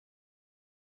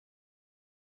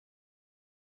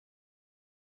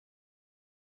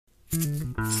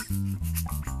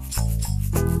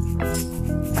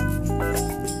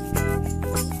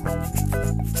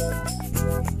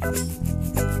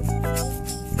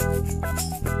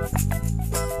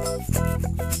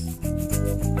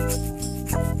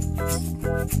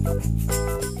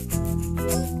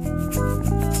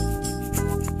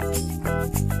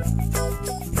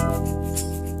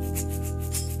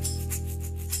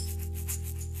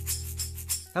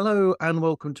Hello and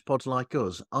welcome to Pods Like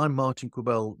Us. I'm Martin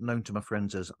Quibbell, known to my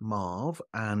friends as Marv,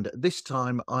 and this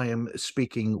time I am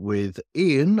speaking with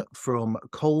Ian from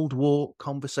Cold War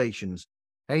Conversations.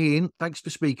 Hey Ian, thanks for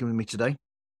speaking with me today.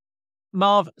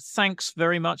 Marv, thanks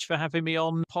very much for having me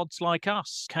on Pods Like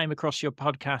Us. Came across your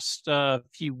podcast a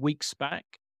few weeks back,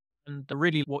 and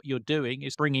really what you're doing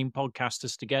is bringing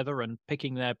podcasters together and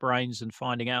picking their brains and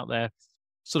finding out their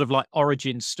sort of like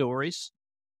origin stories.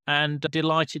 And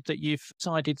delighted that you've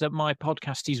decided that my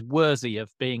podcast is worthy of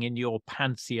being in your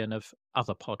pantheon of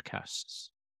other podcasts.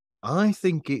 I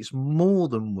think it's more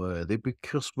than worthy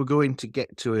because we're going to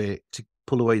get to it, to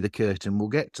pull away the curtain. We'll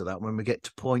get to that when we get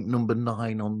to point number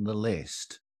 9 on the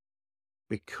list,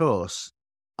 because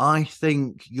I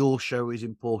think your show is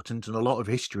important and a lot of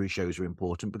history shows are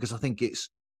important, because I think it's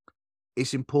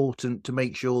important to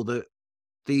make sure that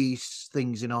these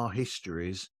things in our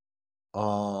histories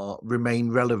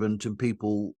remain relevant and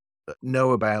people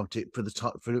know about it for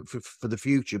the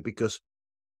future, because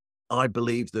I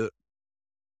believe that,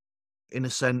 in a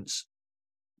sense,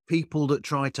 people that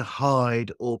try to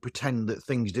hide or pretend that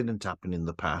things didn't happen in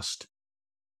the past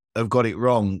have got it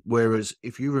wrong. Whereas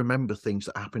if you remember things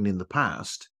that happened in the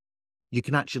past, you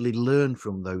can actually learn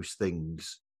from those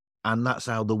things. And that's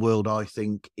how the world, I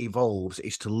think, evolves,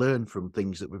 is to learn from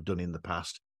things that we've done in the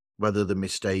past, whether the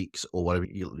mistakes or whatever.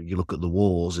 You look at the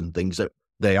wars and things, that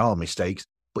they are mistakes.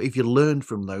 But if you learn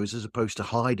from those as opposed to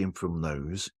hiding from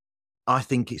those, I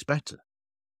think it's better.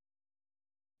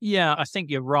 Yeah, I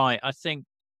think you're right. I think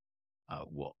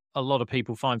what a lot of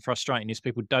people find frustrating is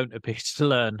people don't appear to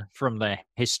learn from their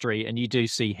history, and you do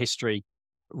see history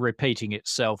repeating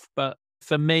itself. But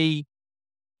for me,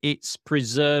 it's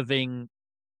preserving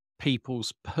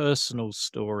people's personal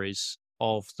stories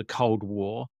of the Cold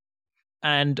War.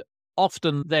 And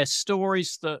often they're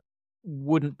stories that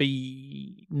wouldn't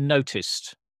be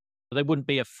noticed. They wouldn't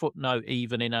be a footnote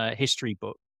even in a history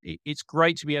book. It's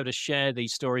great to be able to share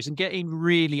these stories and get in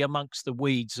really amongst the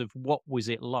weeds of what was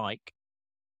it like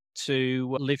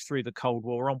to live through the Cold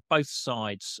War on both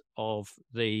sides of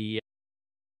the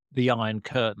Iron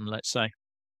Curtain, let's say.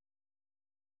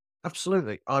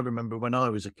 Absolutely. I remember when I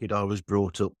was a kid, I was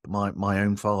brought up, my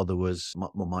own father was,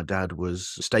 my dad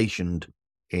was stationed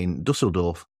in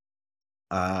Dusseldorf.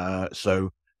 So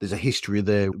there's a history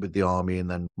there with the army.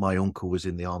 And then my uncle was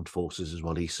in the armed forces as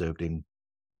well. He served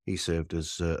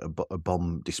as a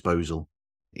bomb disposal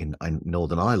in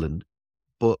Northern Ireland.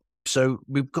 But so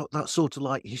we've got that sort of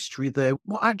like history there.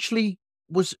 What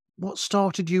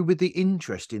started you with the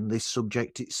interest in this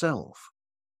subject itself?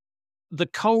 The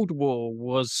Cold War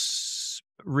was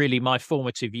really my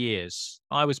formative years.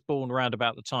 I was born around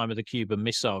about the time of the Cuban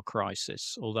Missile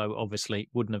Crisis, although obviously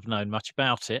wouldn't have known much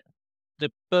about it. The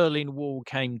Berlin Wall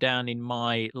came down in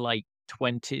my late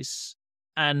 20s.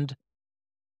 And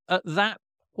at that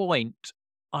point,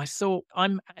 I thought,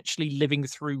 I'm actually living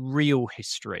through real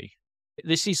history.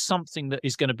 This is something that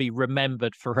is going to be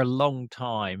remembered for a long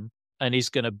time and is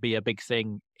going to be a big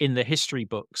thing in the history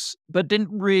books, but didn't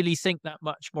really think that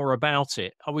much more about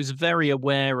it. I was very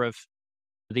aware of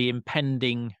the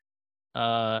impending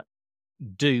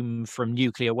doom from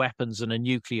nuclear weapons and a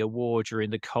nuclear war during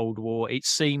the Cold War. It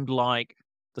seemed like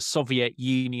the Soviet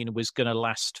Union was going to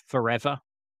last forever,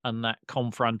 and that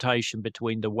confrontation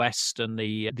between the West and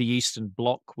the Eastern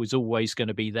Bloc was always going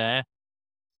to be there.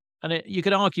 And you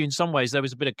could argue in some ways there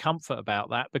was a bit of comfort about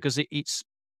that, because it's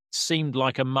seemed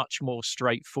like a much more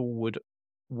straightforward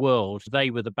world. They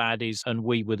were the baddies and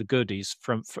we were the goodies,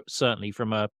 certainly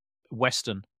from a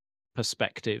Western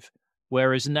perspective.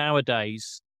 Whereas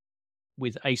nowadays,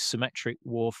 with asymmetric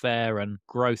warfare and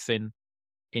growth in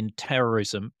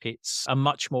terrorism, it's a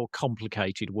much more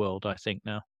complicated world, I think,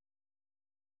 now.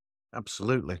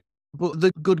 Absolutely. But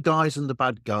the good guys and the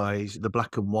bad guys, the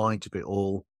black and white of it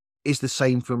all, is the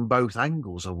same from both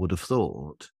angles, I would have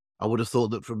thought. I would have thought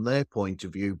that from their point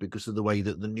of view, because of the way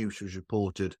that the news was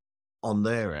reported on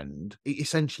their end,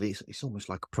 essentially it's almost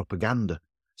like propaganda.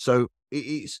 So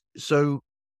I'm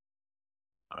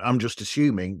just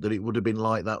assuming that it would have been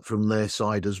like that from their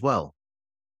side as well.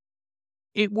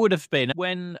 It would have been.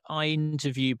 When I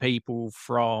interview people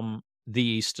from the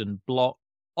Eastern Bloc,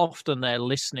 often they're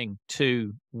listening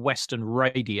to Western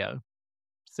radio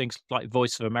things like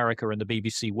Voice of America and the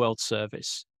BBC World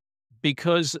Service,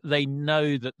 because they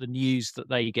know that the news that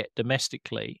they get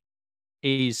domestically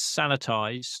is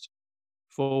sanitized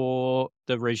for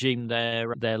the regime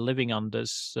they're living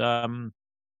under's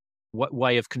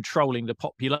way of controlling the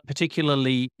population,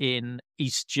 particularly in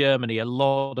East Germany. A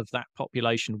lot of that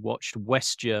population watched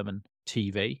West German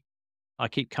TV. I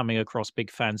keep coming across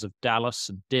big fans of Dallas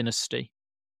and Dynasty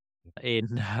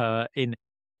in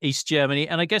East Germany,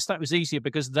 and I guess that was easier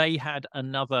because they had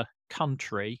another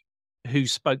country who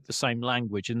spoke the same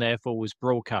language and therefore was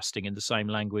broadcasting in the same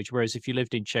language. Whereas if you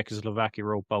lived in Czechoslovakia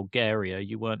or Bulgaria,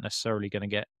 you weren't necessarily going to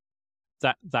get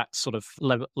that sort of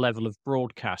level of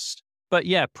broadcast. But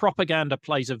yeah, propaganda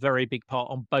plays a very big part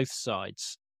on both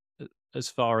sides as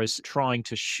far as trying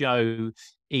to show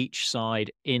each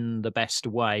side in the best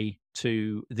way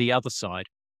to the other side.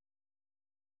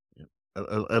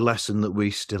 A lesson that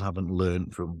we still haven't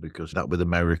learned from, because that with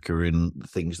America and the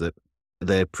things that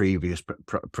their previous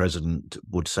president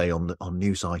would say on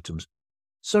news items.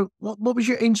 So what was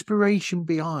your inspiration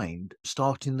behind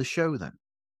starting the show then?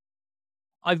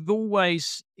 I've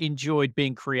always enjoyed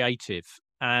being creative,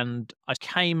 and I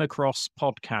came across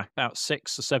podcast about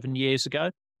 6 or 7 years ago.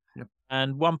 Yep.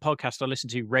 And one podcast I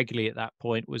listened to regularly at that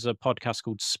point was a podcast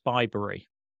called Spybury,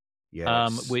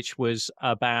 Yes. which was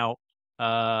about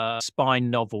spy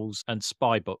novels and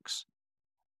spy books.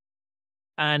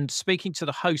 And speaking to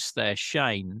the host there,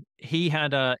 Shane, he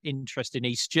had an interest in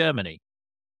East Germany,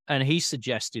 and he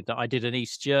suggested that I did an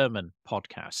East German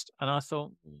podcast. And I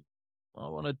thought, I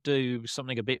want to do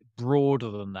something a bit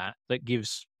broader than that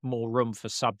gives more room for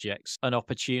subjects and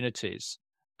opportunities.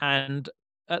 And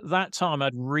at that time,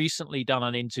 I'd recently done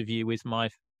an interview with my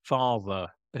father,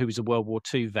 who was a World War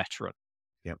II veteran.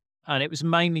 Yep. And it was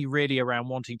mainly really around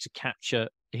wanting to capture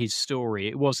his story.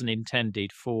 It wasn't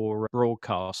intended for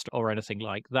broadcast or anything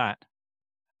like that.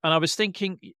 And I was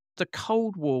thinking the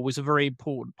Cold War was a very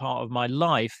important part of my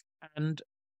life, and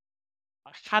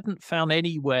I hadn't found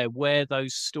anywhere where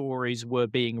those stories were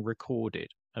being recorded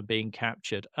and being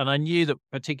captured. And I knew that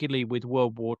particularly with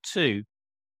World War II,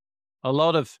 a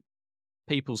lot of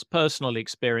people's personal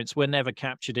experience were never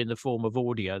captured in the form of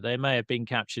audio. They may have been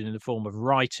captured in the form of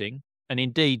writing. And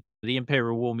indeed, the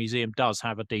Imperial War Museum does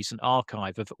have a decent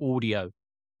archive of audio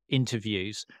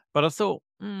interviews. But I thought,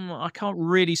 I can't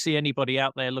really see anybody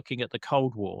out there looking at the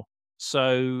Cold War.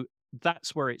 So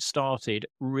that's where it started,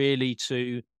 really,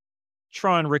 to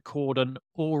try and record an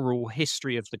oral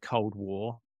history of the Cold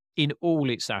War in all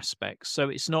its aspects. So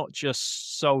it's not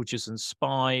just soldiers and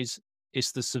spies,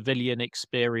 it's the civilian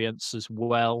experience as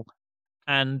well.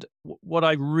 And what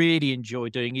I really enjoy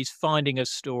doing is finding a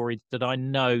story that I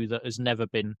know that has never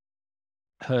been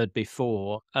heard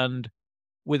before. And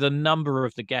with a number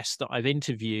of the guests that I've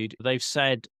interviewed, they've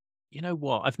said, you know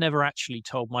what, I've never actually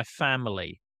told my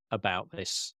family about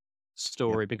this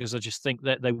story because I just think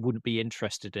that they wouldn't be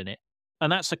interested in it.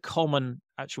 And that's a common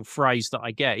actual phrase that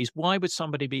I get is, why would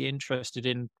somebody be interested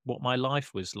in what my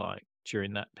life was like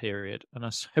during that period? And I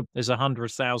said, there's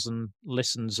 100,000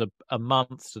 listens a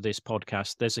month to this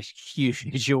podcast. There's a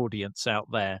huge audience out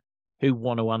there who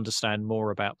want to understand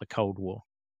more about the Cold War.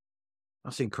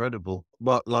 That's incredible.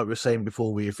 But like we were saying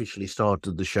before we officially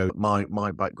started the show,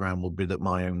 my background would be that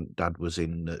my own dad was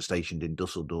stationed in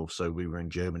Dusseldorf, so we were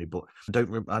in Germany. But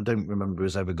I don't remember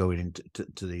us ever going into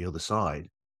to the other side.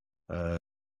 Yeah.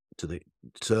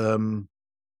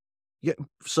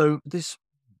 So this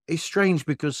is strange,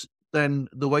 because then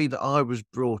the way that I was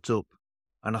brought up,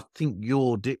 and I think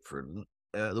you're different.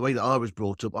 The way that I was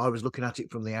brought up, I was looking at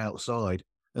it from the outside,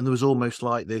 and there was almost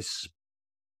like this.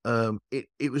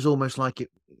 It was almost like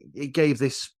it gave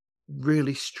this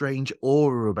really strange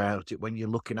aura about it when you're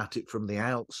looking at it from the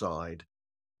outside,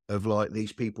 of like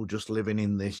these people just living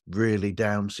in this really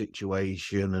down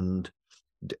situation, and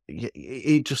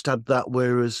it just had that.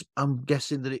 Whereas I'm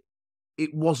guessing that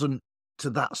it wasn't to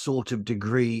that sort of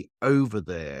degree over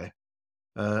there,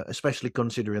 especially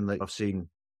considering that I've seen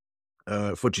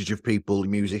footage of people,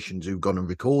 musicians who've gone and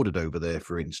recorded over there,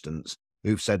 for instance,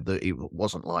 who've said that it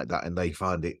wasn't like that and they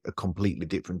find it a completely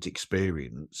different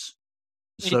experience.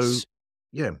 So,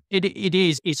 yeah. It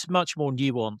is. It's much more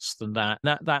nuanced than that.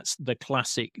 That's the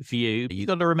classic view. You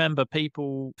got to remember,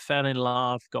 people fell in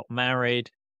love, got married,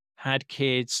 had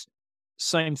kids,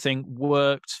 same thing,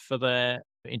 worked for their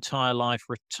entire life,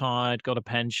 retired, got a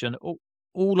pension.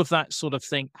 All of that sort of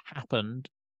thing happened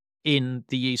in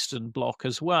the Eastern Bloc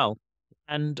as well.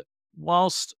 And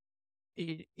whilst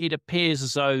it appears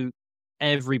as though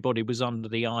everybody was under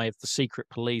the eye of the secret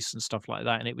police and stuff like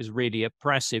that, and it was really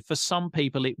oppressive, for some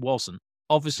people it wasn't.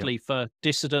 Obviously, for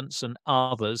dissidents and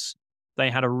others, they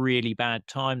had a really bad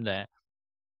time there.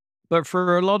 But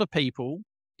for a lot of people,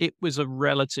 it was a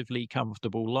relatively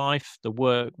comfortable life. The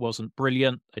work wasn't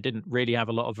brilliant. They didn't really have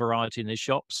a lot of variety in their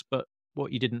shops, but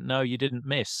what you didn't know, you didn't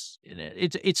miss.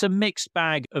 It's a mixed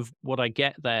bag of what I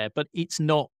get there, but it's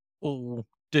not all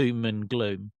doom and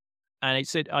gloom. And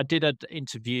I did an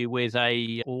interview with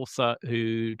a author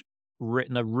who'd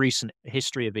written a recent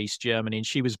history of East Germany, and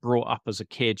she was brought up as a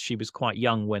kid. She was quite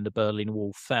young when the Berlin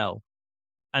Wall fell,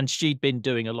 and she'd been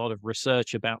doing a lot of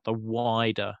research about the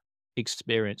wider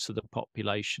experience of the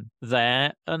population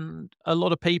there, and a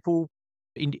lot of people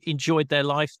enjoyed their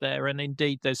life there. And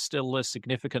indeed, there's still a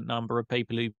significant number of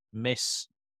people who miss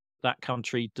that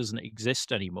country doesn't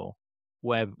exist anymore,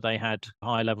 where they had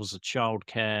high levels of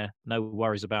childcare, no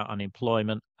worries about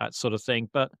unemployment, that sort of thing.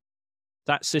 But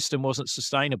that system wasn't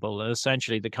sustainable, and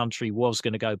essentially the country was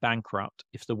going to go bankrupt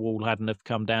if the wall hadn't have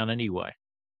come down anyway.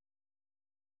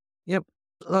 Yep.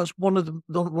 That's one of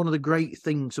the great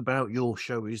things about your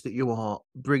show is that you are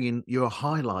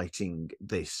highlighting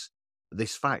this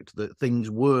fact that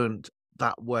things weren't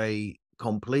that way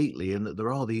completely, and that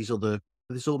there are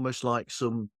there's almost like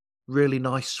some really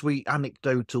nice, sweet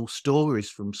anecdotal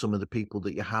stories from some of the people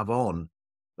that you have on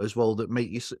as well that make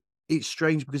you. It's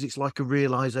strange because it's like a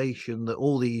realization that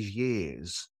all these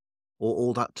years or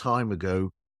all that time ago,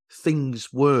 things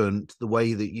weren't the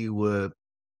way that you were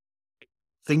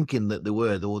thinking that they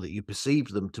were, or that you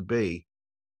perceived them to be.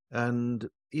 And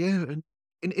yeah, and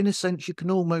in a sense, you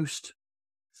can almost,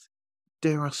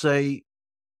 dare I say,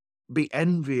 be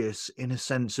envious in a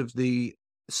sense of the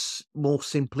more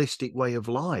simplistic way of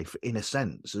life, in a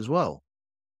sense as well.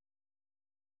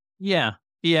 Yeah.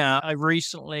 Yeah. I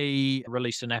recently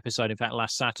released an episode. In fact,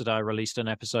 last Saturday, I released an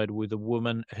episode with a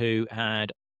woman who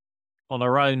had, on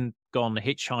her own, gone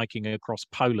hitchhiking across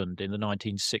Poland in the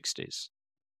 1960s.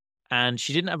 And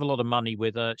she didn't have a lot of money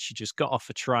with her. She just got off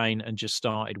a train and just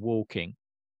started walking.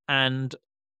 And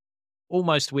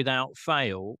almost without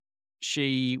fail,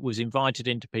 she was invited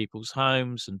into people's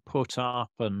homes and put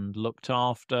up and looked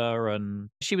after.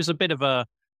 And she was a bit of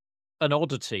an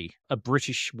oddity, a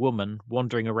British woman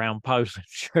wandering around Poland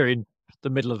during the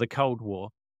middle of the Cold War.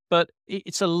 But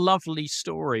it's a lovely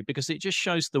story because it just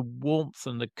shows the warmth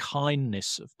and the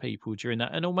kindness of people during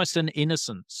that, and almost an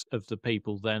innocence of the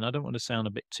people then. I don't want to sound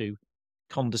a bit too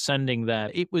condescending there.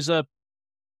 It was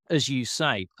as you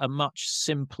say, a much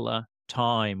simpler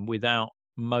time without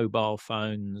mobile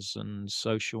phones and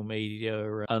social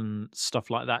media and stuff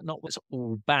like that. Not that it's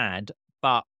all bad,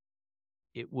 but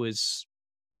it was,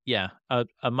 yeah,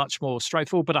 a much more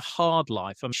straightforward, but a hard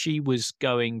life. I mean,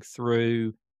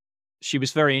 she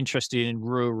was very interested in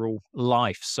rural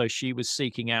life. So she was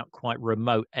seeking out quite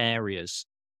remote areas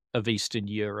of Eastern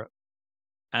Europe.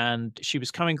 And she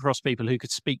was coming across people who could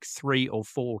speak 3 or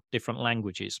 4 different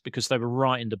languages because they were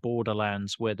right in the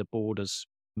borderlands where the borders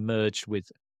merged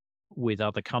with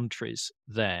other countries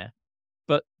there.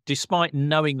 But despite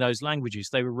knowing those languages,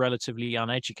 they were relatively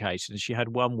uneducated. And she had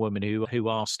one woman who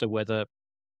asked her whether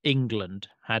England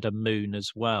had a moon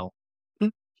as well.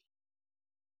 Mm.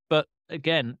 But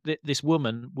again, this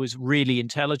woman was really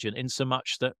intelligent in so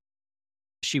much that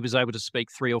she was able to speak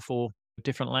 3 or 4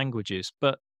 different languages.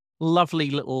 But lovely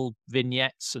little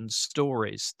vignettes and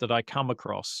stories that I come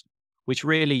across, which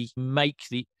really make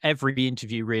every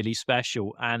interview really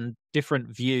special, and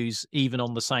different views even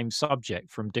on the same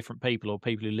subject from different people or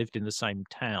people who lived in the same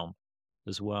town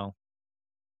as well.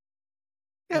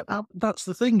 Yeah, that's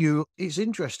the thing. It's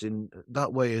interesting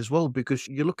that way as well because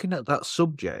you're looking at that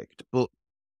subject, but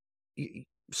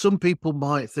some people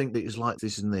might think that it's like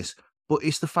this and this, but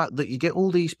it's the fact that you get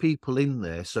all these people in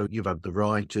there. So you've had the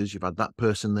writers, you've had that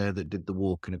person there that did the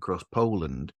walking across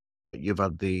Poland. You've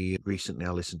had recently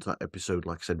I listened to that episode,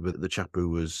 like I said, with the chap who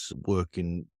was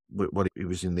working he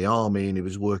was in the army and he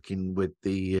was working with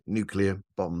the nuclear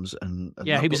bombs and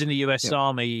Yeah, that. he was in the US Yeah.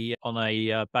 Army on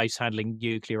a base handling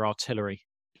nuclear artillery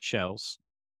shells.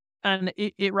 And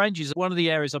it ranges. One of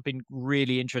the areas I've been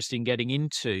really interested in getting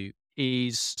into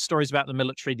is stories about the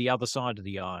military, the other side of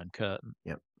the Iron Curtain.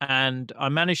 Yeah. And I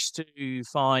managed to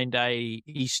find a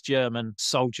East German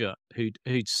soldier who'd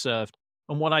served.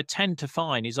 And what I tend to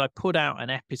find is I put out an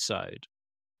episode,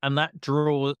 and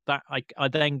I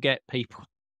then get people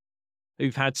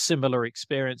who've had similar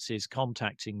experiences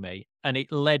contacting me, and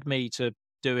it led me to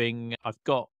I've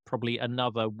got probably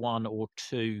another 1 or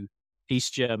 2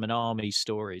 East German army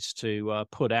stories to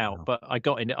put out. Wow.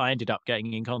 But I ended up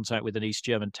getting in contact with an East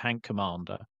German tank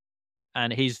commander,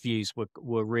 and his views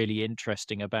were really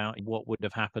interesting about what would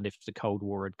have happened if the Cold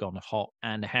War had gone hot,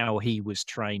 and how he was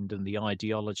trained and the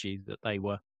ideology that they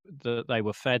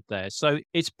were fed there. So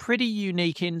it's pretty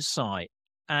unique insight,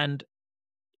 and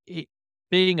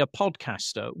being a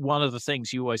podcaster, one of the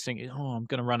things you always think is, oh, I'm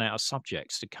going to run out of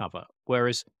subjects to cover.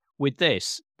 Whereas with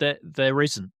this, there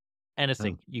isn't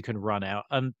anything you can run out.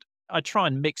 And I try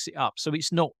and mix it up. So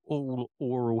it's not all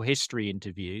oral history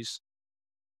interviews.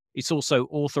 It's also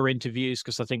author interviews,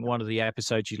 because I think one of the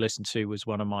episodes you listened to was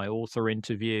one of my author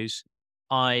interviews.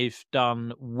 I've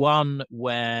done one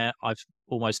where I've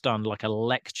almost done like a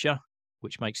lecture,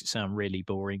 which makes it sound really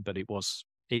boring, but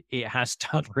it has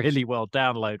done really well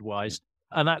download wise.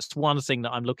 And that's one thing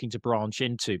that I'm looking to branch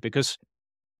into, because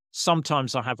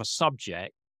sometimes I have a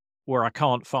subject where I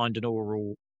can't find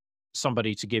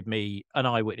somebody to give me an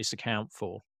eyewitness account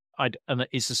for. And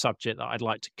it's a subject that I'd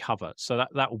like to cover. So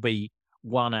that will be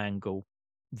one angle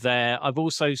there. I've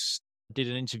also did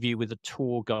an interview with a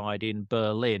tour guide in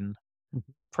Berlin,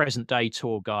 present day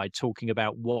tour guide, talking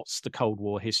about what's the Cold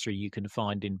War history you can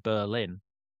find in Berlin.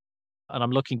 And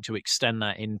I'm looking to extend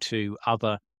that into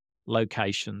other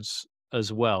locations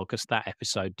as well, because that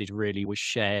episode was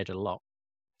shared a lot.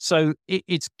 So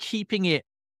it's keeping it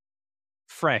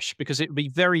fresh, because it would be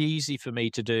very easy for me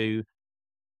to do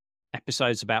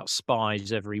episodes about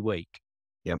spies every week.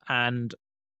 Yep. And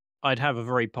I'd have a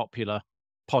very popular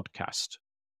podcast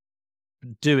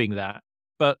doing that.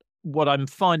 But what I'm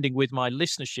finding with my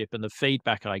listenership and the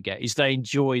feedback I get is they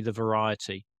enjoy the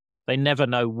variety. They never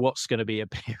know what's going to be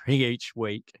appearing each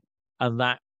week. And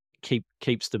that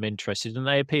keeps them interested. And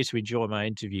they appear to enjoy my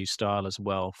interview style as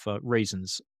well, for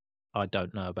reasons I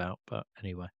don't know about. But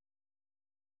anyway.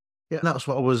 Yeah, and that's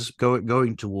what I was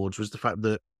going towards, was the fact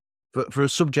that for a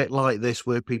subject like this,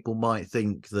 where people might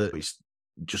think that it's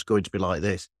just going to be like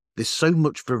this, there's so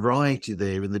much variety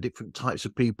there in the different types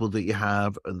of people that you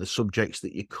have and the subjects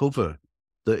that you cover,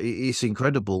 that it's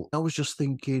incredible. I was just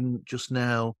thinking just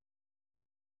now,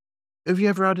 have you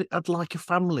ever had like a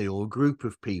family or a group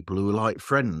of people who are like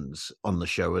friends on the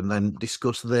show and then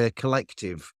discuss their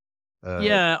collective?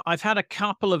 Yeah, I've had a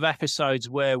couple of episodes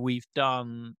where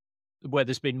where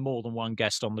there's been more than one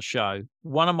guest on the show.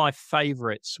 One of my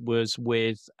favorites was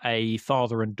with a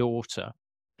father and daughter.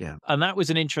 Yeah. And that was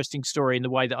an interesting story in the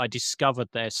way that I discovered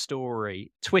their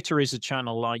story. Twitter is a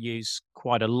channel I use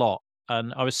quite a lot.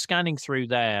 And I was scanning through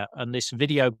there, and this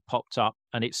video popped up,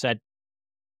 and it said,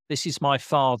 "This is my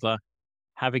father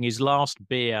having his last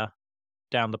beer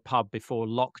down the pub before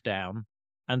lockdown.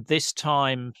 And this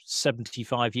time,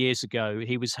 75 years ago,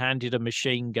 he was handed a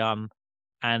machine gun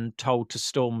and told to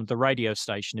storm the radio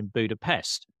station in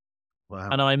Budapest." Wow.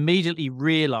 And I immediately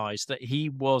realized that he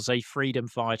was a freedom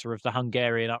fighter of the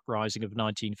Hungarian uprising of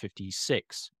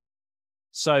 1956.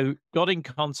 So got in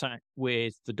contact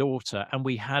with the daughter, and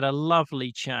we had a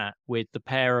lovely chat with the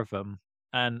pair of them.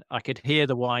 And I could hear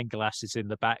the wine glasses in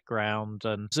the background,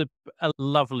 and it was a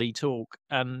lovely talk.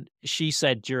 And she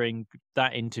said during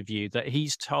that interview that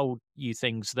he's told you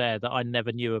things there that I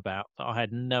never knew about, that I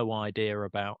had no idea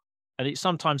about. And it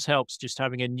sometimes helps just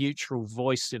having a neutral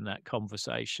voice in that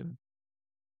conversation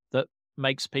that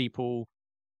makes people,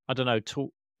 I don't know,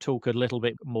 talk a little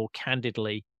bit more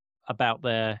candidly about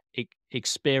their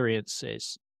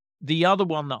experiences. The other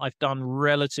one that I've done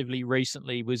relatively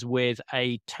recently was with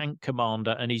a tank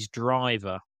commander and his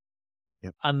driver.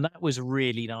 Yep. And that was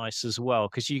really nice as well,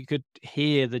 because you could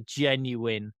hear the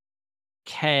genuine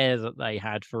care that they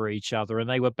had for each other, and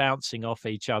they were bouncing off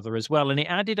each other as well. And it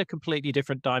added a completely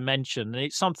different dimension. And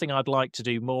it's something I'd like to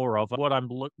do more of.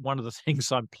 One of the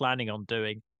things I'm planning on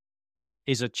doing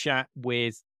is a chat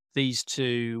with these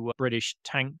two British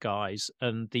tank guys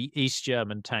and the East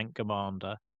German tank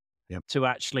commander, Yep, to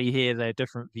actually hear their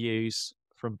different views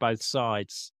from both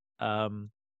sides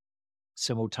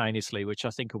simultaneously, which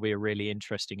I think will be a really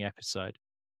interesting episode.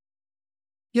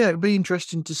 yeah, it'd be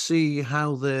interesting to see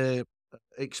how their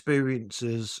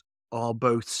experiences are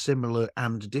both similar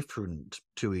and different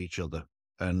to each other,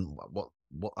 and what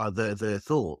are their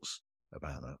thoughts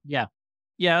about that. Yeah.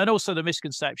 Yeah, and also the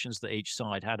misconceptions that each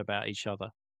side had about each other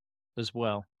as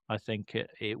well. I think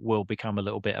it will become a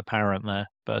little bit apparent there.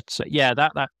 But yeah,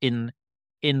 that in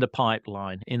the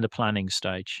pipeline, in the planning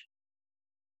stage.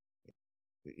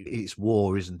 It's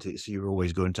war, isn't it? So you're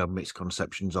always going to have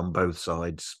misconceptions on both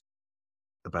sides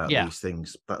about Yeah. these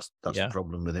things. That's the Yeah.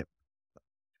 problem with it.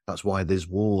 That's why there's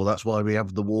war. That's why we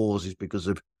have the wars, is because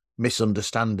of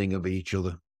misunderstanding of each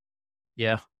other.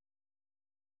 Yeah.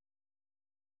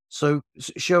 So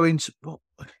showing,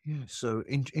 so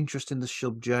interest in the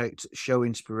subject, show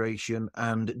inspiration,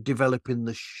 and developing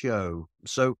the show.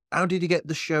 So how did you get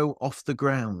the show off the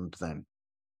ground then?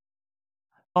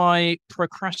 I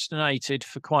procrastinated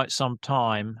for quite some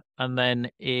time, and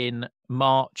then in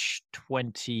March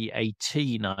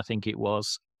 2018, I think it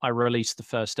was, I released the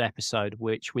first episode,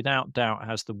 which without doubt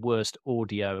has the worst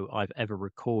audio I've ever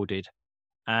recorded.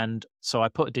 And so I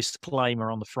put a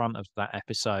disclaimer on the front of that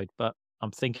episode, but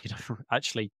I'm thinking of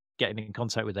actually getting in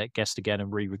contact with that guest again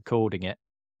and re-recording it.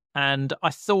 And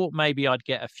I thought maybe I'd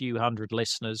get a few hundred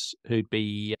listeners who'd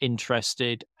be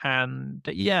interested. And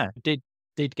yeah, did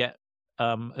get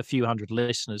a few hundred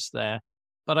listeners there.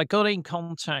 But I got in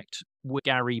contact with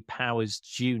Gary Powers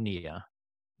Jr.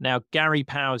 Now, Gary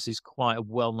Powers is quite a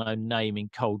well-known name in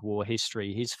Cold War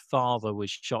history. His father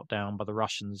was shot down by the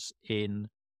Russians in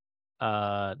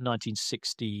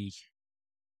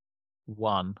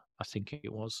 1961, I think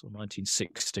it was, or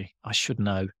 1960. I should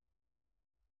know.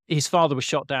 His father was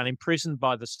shot down, imprisoned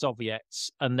by the Soviets,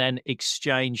 and then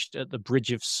exchanged at the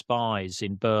Bridge of Spies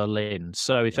in Berlin.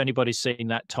 So if anybody's seen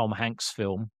that Tom Hanks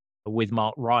film with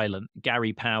Mark Rylance,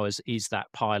 Gary Powers is that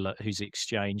pilot who's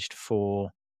exchanged for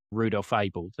Rudolf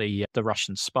Abel, the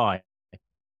Russian spy.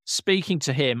 Speaking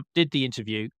to him, did the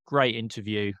interview, great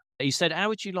interview. He said, how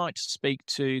would you like to speak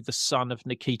to the son of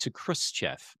Nikita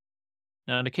Khrushchev?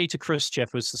 Now, Nikita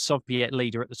Khrushchev was the Soviet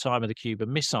leader at the time of the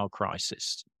Cuban Missile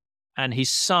Crisis. And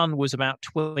his son was about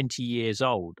 20 years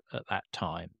old at that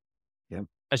time. Yeah.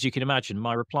 As you can imagine,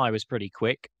 my reply was pretty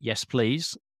quick. Yes,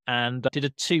 please. And I did a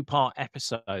 2-part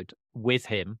episode with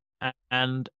him.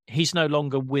 And he's no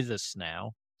longer with us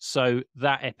now. So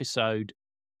that episode,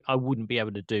 I wouldn't be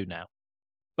able to do now.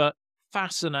 But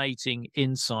fascinating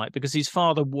insight, because his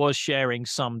father was sharing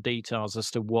some details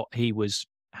as to what he was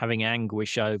having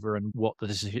anguish over and what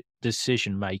the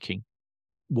decision making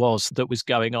was that was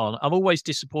going on. I'm always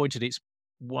disappointed it's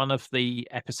one of the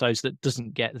episodes that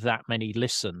doesn't get that many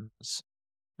listens.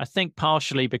 I think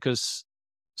partially because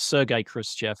Sergei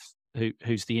Khrushchev,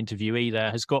 who's the interviewee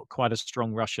there, has got quite a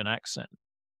strong Russian accent.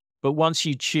 But once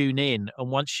you tune in and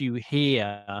once you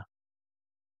hear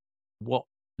what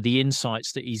the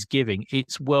insights that he's giving,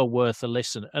 it's well worth a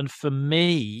listen. And for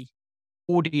me,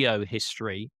 audio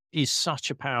history is such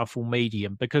a powerful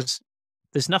medium because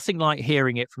there's nothing like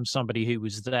hearing it from somebody who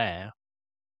was there,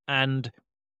 and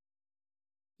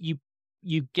you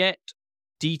get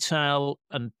detail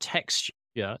and texture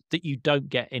that you don't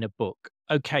get in a book.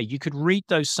 Okay, you could read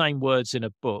those same words in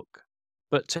a book,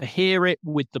 but to hear it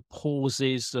with the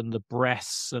pauses and the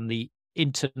breaths and the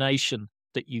intonation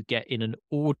that you get in an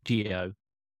audio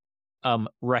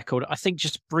record, I think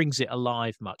just brings it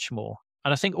alive much more.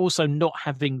 And I think also not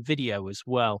having video as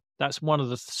well. That's one of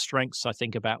the strengths, I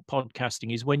think, about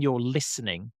podcasting is when you're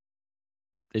listening,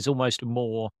 there's almost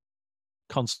more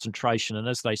concentration. And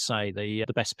as they say, the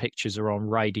best pictures are on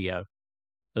radio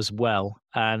as well.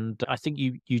 And I think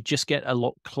you just get a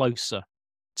lot closer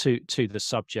to the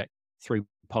subject through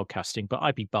podcasting. But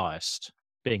I'd be biased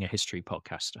being a history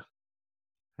podcaster.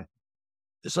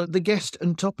 So the guest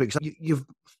and topics, you've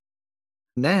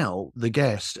now the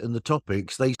guest and the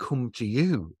topics, they come to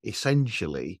you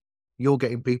essentially. You're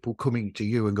getting people coming to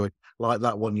you and going, like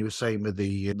that one you were saying with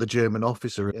the German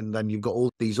officer, and then you've got all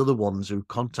these other ones who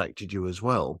contacted you as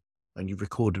well, and you've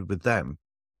recorded with them.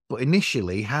 But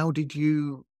initially, how did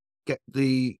you get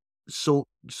the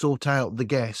sort out the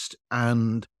guest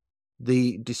and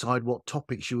decide what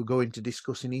topics you were going to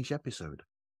discuss in each episode?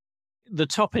 The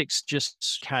topics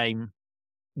just came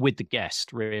with the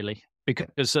guest, really.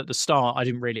 Because at the start, I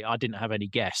didn't have any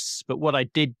guests. But what I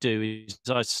did do is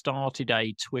I started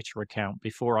a Twitter account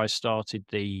before I started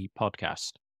the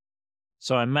podcast.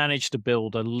 So I managed to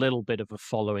build a little bit of a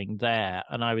following there.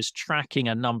 And I was tracking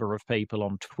a number of people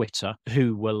on Twitter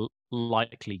who were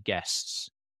likely guests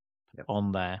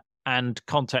on there and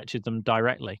contacted them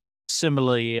directly.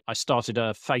 Similarly, I started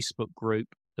a Facebook group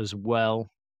as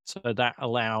well. So that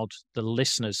allowed the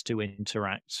listeners to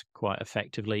interact quite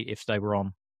effectively if they were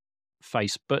on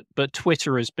Facebook, but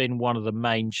Twitter has been one of the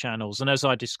main channels. And as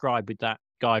I described with that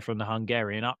guy from the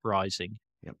Hungarian uprising,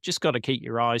 just got to keep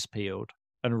your eyes peeled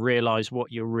and realize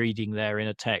what you're reading there in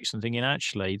a text and thinking,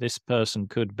 actually, this person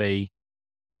could be,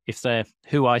 if they're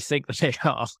who I think that they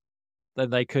are,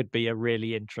 then they could be a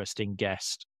really interesting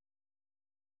guest.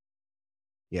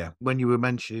 Yeah, when you were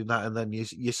mentioning that, and then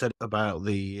you said about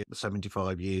the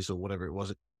 75 years or whatever it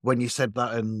was, when you said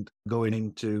that and going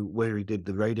into where he did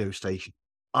the radio station,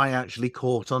 I actually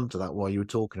caught on to that while you were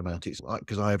talking about it,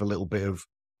 because I have a little bit of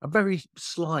a very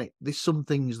slight, there's some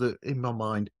things that in my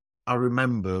mind I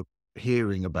remember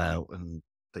hearing about and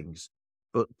things.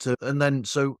 But, and then,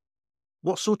 so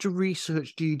what sort of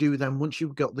research do you do then once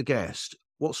you've got the guest?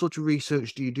 What sort of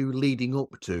research do you do leading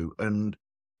up to? And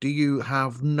do you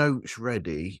have notes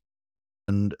ready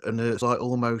and it's like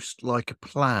almost like a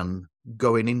plan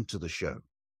going into the show?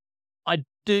 I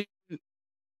do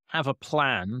have a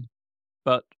plan,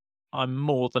 but I'm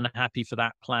more than happy for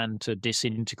that plan to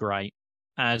disintegrate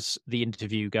as the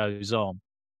interview goes on.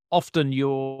 Often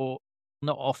you're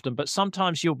not often, but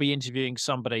sometimes you'll be interviewing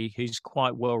somebody who's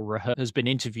quite well rehearsed, has been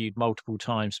interviewed multiple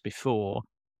times before,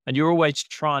 and you're always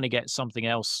trying to get something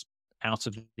else out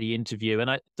of the interview.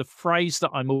 And the phrase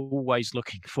that I'm always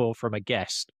looking for from a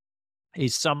guest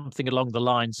is something along the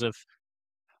lines of,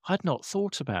 I'd not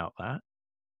thought about that.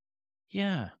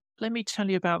 Yeah, let me tell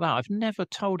you about that. I've never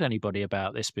told anybody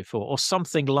about this before, or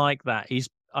something like that. Is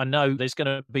I know there's going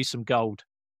to be some gold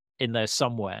in there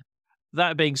somewhere.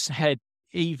 That being said,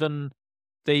 even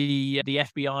the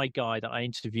FBI guy that I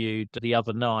interviewed the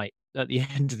other night at the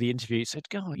end of the interview said,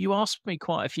 "God, you asked me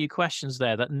quite a few questions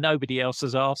there that nobody else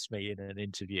has asked me in an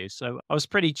interview." So I was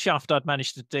pretty chuffed I'd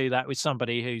managed to do that with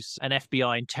somebody who's an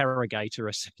FBI interrogator,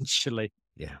 essentially.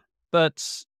 Yeah. But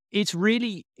it's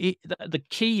really the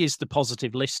key is the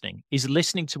positive listening, is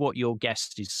listening to what your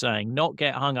guest is saying, not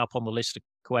get hung up on the list of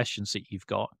questions that you've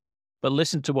got, but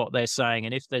listen to what they're saying.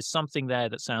 And if there's something there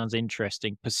that sounds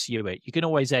interesting, pursue it. You can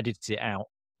always edit it out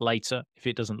later if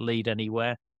it doesn't lead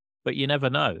anywhere, but you never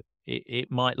know.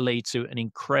 It might lead to an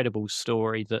incredible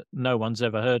story that no one's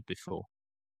ever heard before.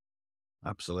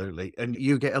 Absolutely. And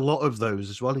you get a lot of those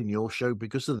as well in your show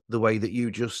because of the way that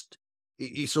you just,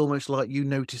 it's almost like you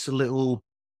notice a little,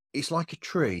 it's like a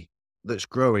tree that's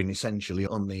growing essentially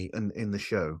on in the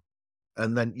show.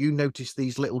 And then you notice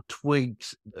these little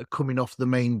twigs coming off the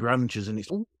main branches and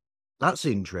it's, oh, that's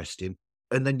interesting.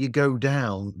 And then you go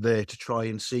down there to try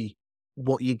and see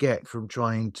what you get from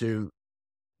trying to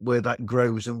where that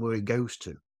grows and where it goes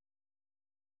to.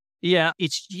 Yeah,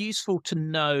 it's useful to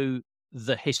know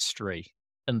the history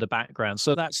and the background.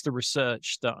 So that's the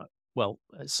research that, well,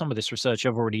 some of this research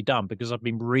I've already done because I've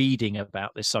been reading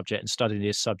about this subject and studying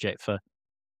this subject for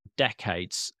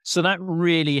decades. So that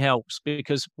really helps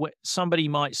because somebody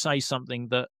might say something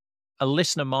that a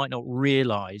listener might not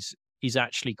realize is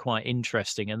actually quite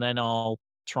interesting. And then I'll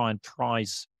try and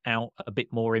prize out a bit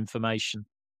more information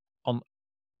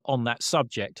on that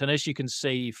subject. And as you can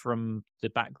see from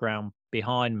the background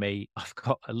behind me, I've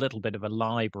got a little bit of a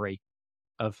library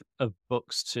of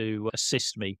books to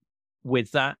assist me with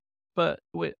that. But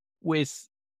with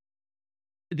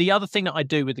the other thing that I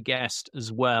do with the guest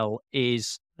as well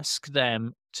is ask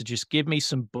them to just give me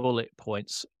some bullet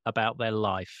points about their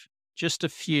life, just a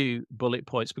few bullet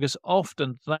points, because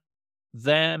often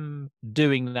them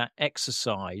doing that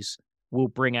exercise will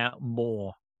bring out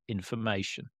more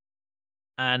information.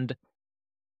 And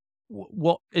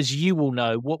what, as you will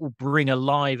know, what will bring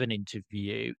alive an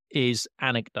interview is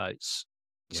anecdotes.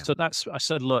 Yeah. So I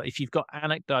said, look, if you've got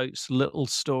anecdotes, little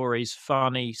stories,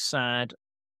 funny, sad,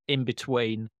 in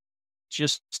between,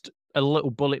 just a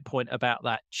little bullet point about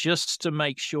that, just to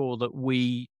make sure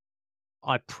that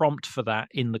I prompt for that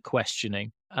in the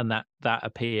questioning and that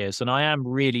appears. And I am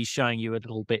really showing you a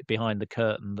little bit behind the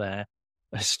curtain there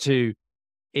as to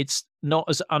it's not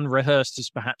as unrehearsed as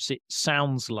perhaps it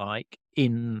sounds like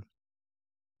in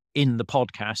the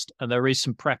podcast, and there is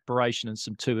some preparation and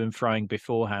some to and froing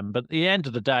beforehand. But at the end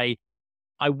of the day,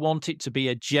 I want it to be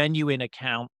a genuine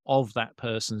account of that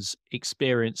person's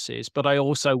experiences, but I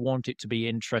also want it to be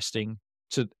interesting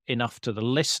enough to the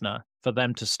listener for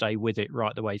them to stay with it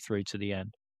right the way through to the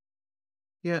end.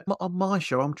 Yeah. On my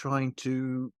show, I'm trying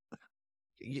to,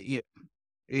 yeah,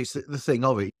 it's the thing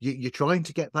of it. You're trying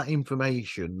to get that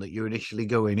information that you're initially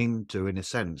going into, in a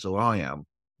sense, or I am,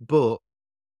 but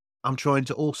I'm trying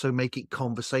to also make it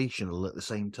conversational at the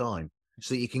same time,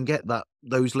 so that you can get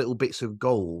those little bits of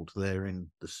gold there in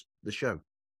the show.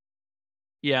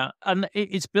 Yeah, and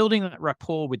it's building that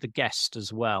rapport with the guest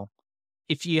as well.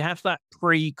 If you have that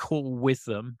pre-call with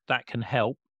them, that can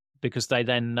help because they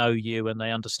then know you and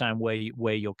they understand where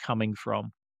you're coming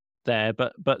from there.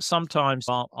 But sometimes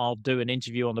I'll do an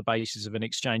interview on the basis of an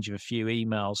exchange of a few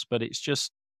emails, but it's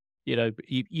just,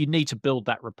 you need to build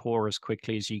that rapport as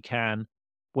quickly as you can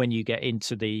when you get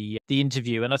into the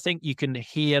interview. And I think you can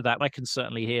hear that. I can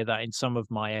certainly hear that in some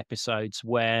of my episodes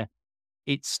where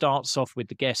it starts off with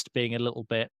the guest being a little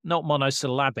bit, not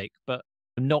monosyllabic, but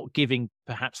not giving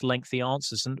perhaps lengthy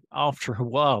answers. And after a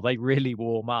while, they really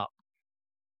warm up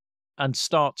and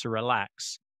start to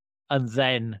relax. And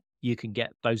then you can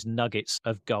get those nuggets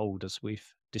of gold as we've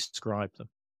described them.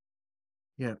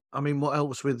 Yeah, I mean, what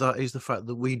helps with that is the fact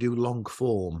that we do long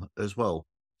form as well.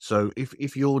 So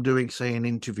if you're doing, say, an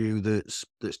interview that's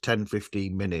 10,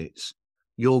 15 minutes,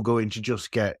 you're going to just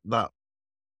get that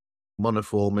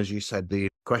monoform, as you said, the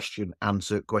question,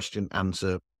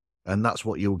 answer, and that's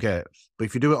what you'll get. But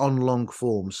if you do it on long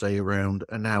form, say around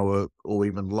an hour or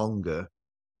even longer,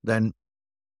 then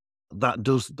that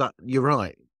does that. You're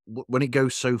right. when it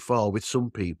goes so far with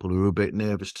some people who are a bit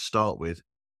nervous to start with,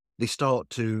 they start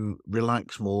to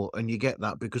relax more, and you get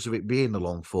that because of it being a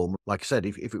long form. Like I said,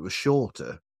 if it was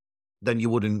shorter, then you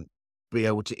wouldn't be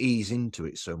able to ease into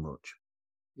it so much.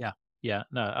 Yeah. Yeah.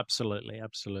 No, absolutely.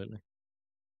 Absolutely.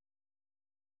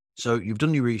 So you've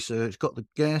done your research, got the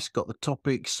guest, got the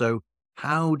topics. So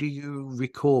how do you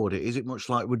record it? Is it much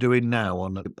like we're doing now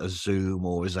on a Zoom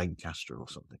or a Zencaster or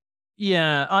something?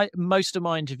 Yeah. Most of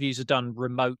my interviews are done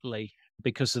remotely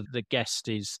because of the guest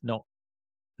is not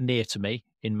near to me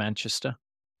in Manchester.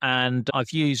 And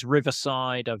I've used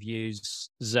Riverside, I've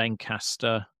used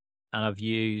Zencaster, and I've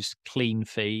used Clean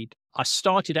Feed. I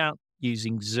started out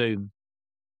using Zoom,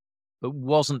 but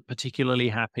wasn't particularly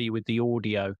happy with the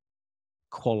audio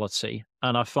quality.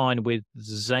 And I find with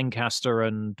Zencaster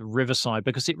and Riverside,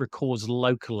 because it records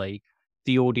locally,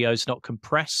 the audio is not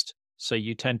compressed. So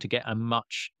you tend to get a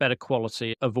much better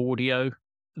quality of audio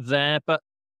there. But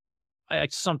I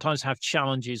sometimes have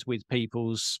challenges with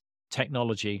people's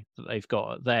technology that they've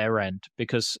got at their end,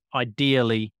 because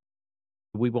ideally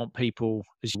we want people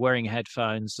as wearing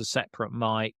headphones, a separate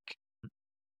mic,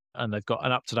 and they've got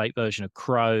an up-to-date version of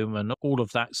Chrome and all of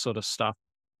that sort of stuff.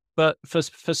 But for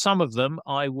some of them,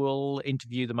 I will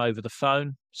interview them over the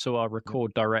phone. So I'll Yep.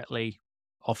 record directly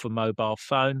off a mobile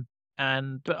phone.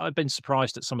 But I've been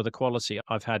surprised at some of the quality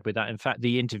I've had with that. In fact,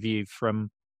 the interview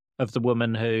of the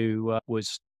woman who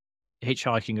was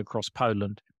hitchhiking across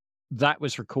Poland, that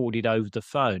was recorded over the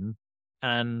phone.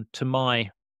 And to my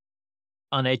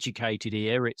uneducated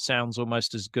ear, it sounds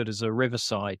almost as good as a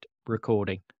Riverside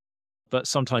recording. But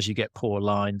sometimes you get poor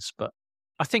lines. But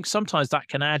I think sometimes that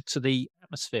can add to the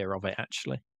atmosphere of it,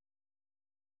 actually.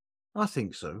 I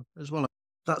think so as well.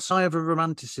 I have a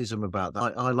romanticism about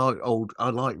that. I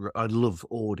love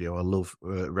audio. I love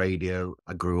radio.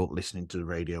 I grew up listening to the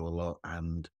radio a lot.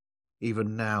 And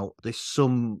even now, there's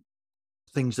some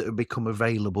things that have become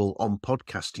available on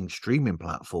podcasting streaming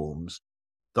platforms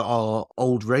that are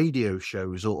old radio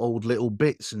shows or old little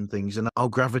bits and things. And I'll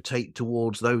gravitate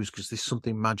towards those because there's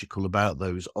something magical about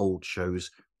those old shows.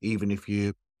 Even if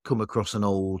you come across an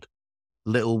old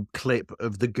little clip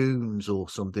of the Goons or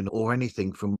something or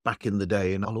anything from back in the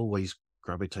day, and I'll always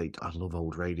gravitate. I love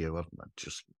old radio.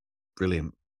 Just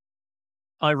brilliant.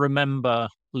 I remember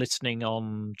listening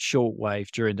on shortwave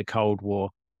during the Cold War,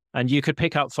 and you could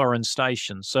pick up foreign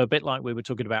stations. So a bit like we were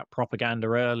talking about propaganda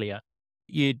earlier,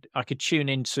 I could tune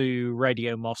into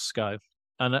Radio Moscow,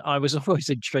 and I was always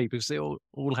intrigued because they all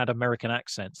had American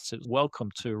accents. It was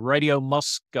welcome to Radio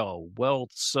Moscow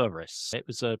World Service. It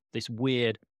was this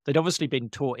weird. They'd obviously been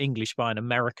taught English by an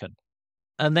American,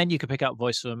 and then you could pick up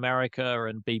Voice of America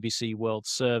and BBC World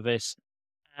Service.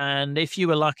 And if you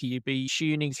were lucky, you'd be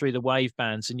tuning through the wave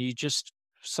bands and you just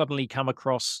suddenly come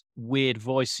across weird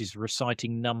voices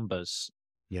reciting numbers.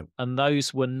 Yep. And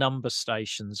those were number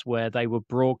stations where they were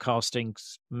broadcasting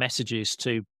messages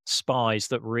to spies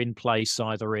that were in place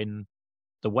either in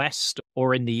the West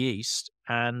or in the East.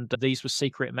 And these were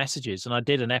secret messages. And I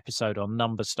did an episode on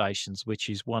number stations, which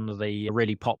is one of the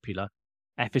really popular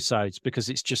episodes because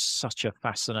it's just such a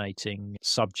fascinating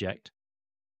subject.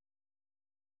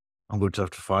 I'm going to have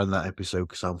to find that episode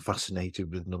because I'm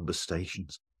fascinated with number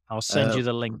stations. I'll send you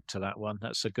the link to that one.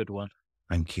 That's a good one.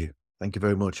 Thank you. Thank you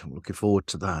very much. I'm looking forward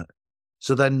to that.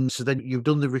 So then you've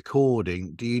done the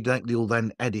recording. You'll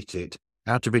then edit it?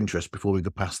 Out of interest, before we go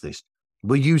past this,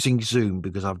 we're using Zoom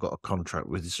because I've got a contract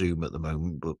with Zoom at the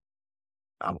moment, but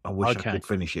I wish I could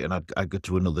finish it and I'd go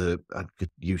to I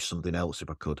could use something else if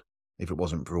I could, if it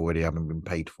wasn't for already having been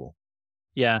paid for.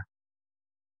 Yeah.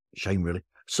 Shame, really.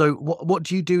 So what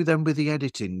do you do then with the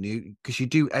editing? Because you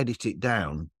do edit it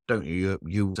down, don't you?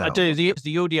 I do.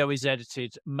 The audio is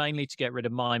edited mainly to get rid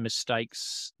of my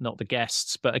mistakes, not the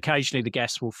guests. But occasionally the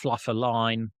guests will fluff a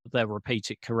line, they'll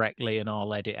repeat it correctly, and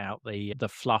I'll edit out the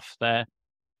fluff there.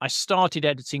 I started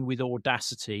editing with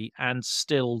Audacity and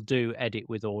still do edit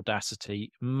with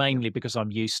Audacity, mainly because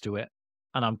I'm used to it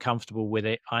and I'm comfortable with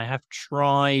it. I have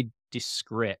tried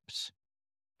Descript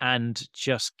and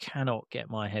just cannot get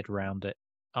my head around it.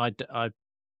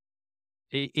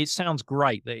 It sounds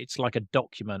great that it's like a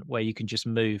document where you can just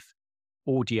move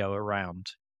audio around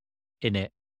in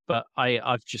it, but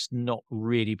I've just not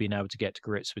really been able to get to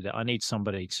grips with it. I need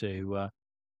somebody to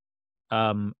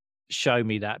show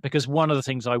me that, because one of the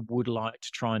things I would like to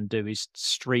try and do is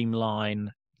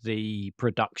streamline the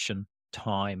production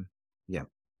time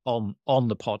on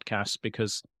the podcast,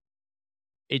 because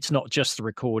it's not just the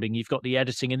recording, you've got the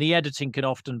editing, and the editing can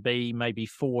often be maybe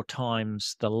 4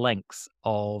 times the length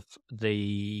of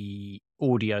the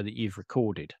audio that you've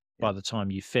recorded by the time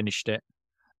you've finished it.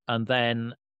 And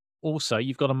then also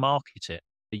you've got to market it.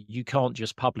 You can't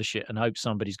just publish it and hope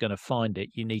somebody's going to find it.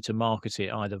 You need to market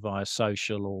it either via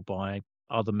social or by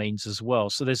other means as well.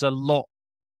 So there's a lot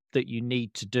that you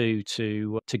need to do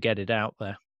to get it out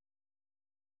there.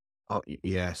 Oh,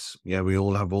 yes. Yeah, we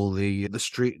all have all the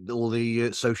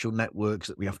social networks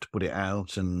that we have to put it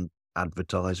out and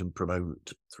advertise and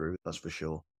promote through. That's for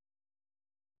sure.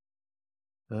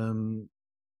 Um,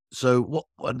 so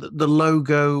the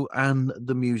logo and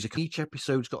the music, each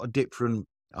episode's got a different.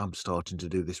 I'm starting to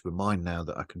do this with mine now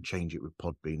that I can change it with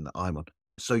Podbean that I'm on.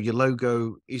 So your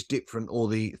logo is different, or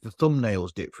the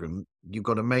thumbnail's different. You've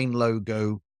got a main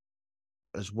logo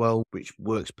as well, which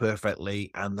works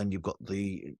perfectly, and then you've got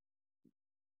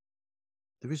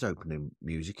there is opening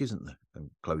music, isn't there?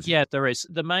 And closing. Yeah, there is.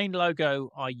 The main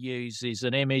logo I use is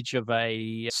an image of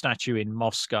a statue in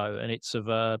Moscow, and it's of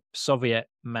a Soviet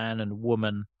man and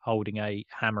woman holding a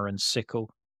hammer and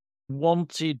sickle.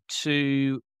 Wanted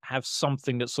to have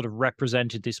something that sort of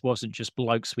represented this wasn't just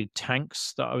blokes with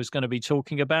tanks that I was going to be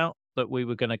talking about, that we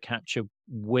were going to capture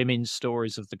women's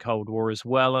stories of the Cold War as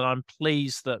well. And I'm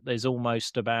pleased that there's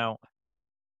almost about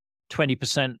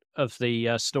 20% of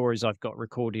the stories I've got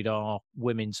recorded are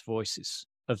women's voices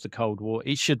of the Cold War.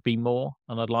 It should be more,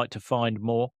 and I'd like to find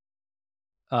more.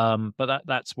 But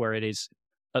that's where it is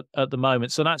at the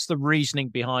moment. So that's the reasoning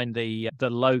behind the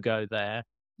logo there.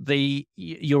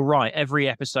 You're right. Every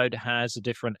episode has a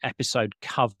different episode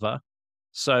cover.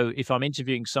 So if I'm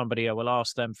interviewing somebody, I will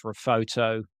ask them for a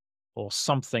photo or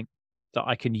something that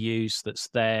I can use that's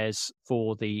theirs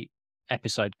for the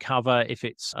episode cover. If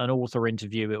it's an author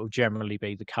interview, it will generally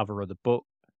be the cover of the book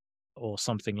or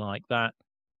something like that.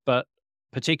 But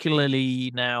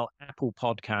particularly now, Apple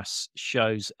Podcasts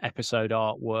shows episode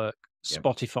artwork. Yep.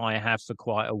 Spotify have for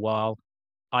quite a while.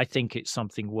 I think it's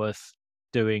something worth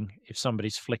doing if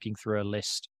somebody's flicking through a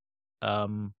list.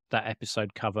 That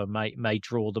episode cover may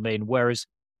draw them in. Whereas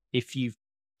if you've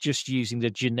just using the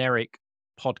generic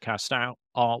podcast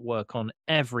artwork on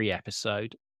every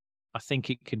episode, I think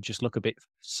it can just look a bit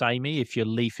samey if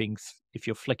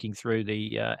you're flicking through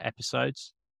the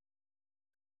episodes,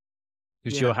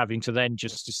 because Yeah. you're having to then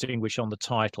just distinguish on the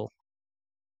title.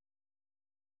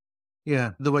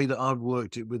 Yeah, the way that I've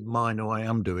worked it with mine, or I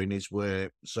am doing, is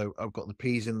so I've got the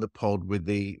P's in the pod with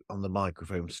on the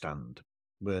microphone stand,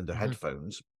 with the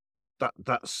headphones.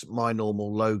 That's my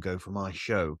normal logo for my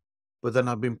show. But then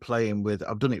I've been playing with.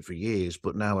 I've done it for years,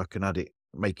 but now I can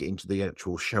make it into the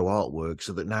actual show artwork,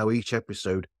 so that now each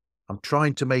episode, I'm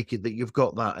trying to make it that you've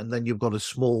got that, and then you've got a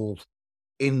small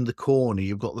in the corner.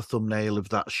 You've got the thumbnail of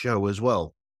that show as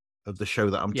well, of the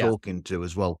show that I'm Yeah, talking to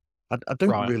as well. I don't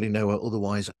right. really know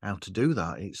otherwise how to do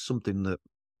that. It's something that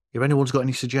if anyone's got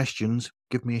any suggestions,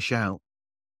 give me a shout.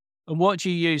 And what do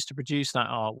you use to produce that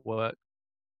artwork?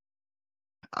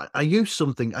 I use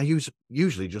something.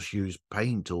 Usually just use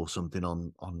paint or something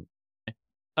on.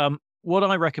 What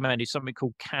I recommend is something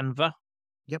called Canva.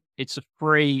 Yep. It's a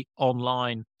free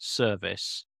online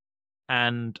service,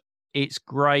 and it's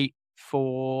great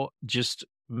for just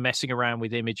messing around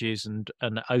with images and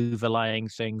overlaying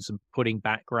things and putting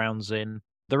backgrounds in.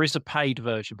 There is a paid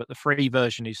version, but the free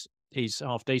version is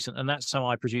half decent, and that's how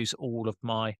I produce all of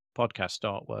my podcast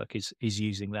artwork is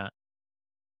using that.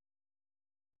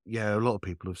 Yeah, a lot of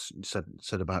people have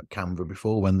said about Canva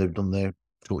before when they've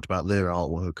talked about their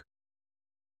artwork.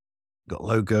 Got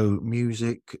logo,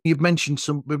 music. We've mentioned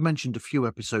a few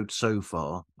episodes so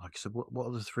far. Like I said, what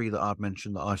are the three that I've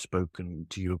mentioned that I've spoken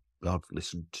to you? I've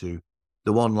listened to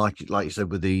the one like you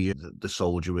said with the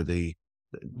soldier with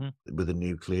Mhm. with the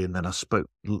nuclear, and then I spoke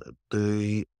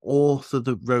the author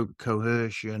that wrote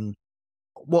Coercion.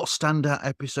 What standout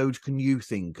episodes can you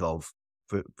think of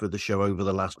for the show over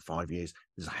the last 5 years?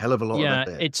 There's a hell of a lot of Yeah, that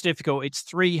there. it's difficult. It's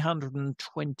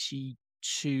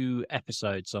 322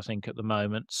 episodes, I think, at the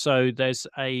moment. So there's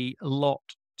a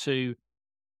lot to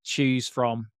choose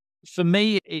from. For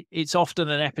me, it's often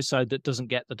an episode that doesn't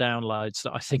get the downloads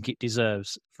that I think it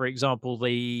deserves. For example,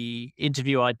 the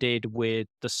interview I did with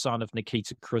the son of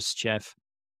Nikita Khrushchev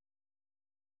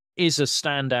is a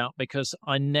standout because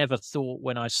I never thought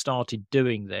when I started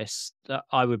doing this that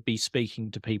I would be speaking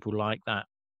to people like that.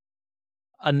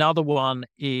 Another one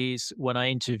is when I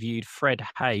interviewed Fred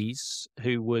Hayes,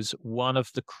 who was one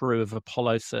of the crew of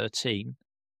Apollo 13.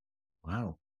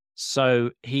 Wow.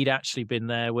 So he'd actually been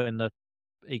there when the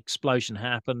explosion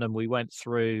happened, and we went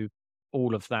through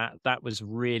all of that. That was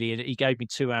really, he gave me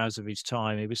 2 hours of his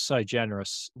time. He was so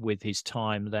generous with his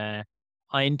time there.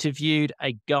 I interviewed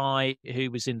a guy who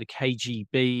was in the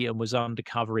KGB and was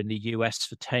undercover in the US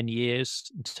for 10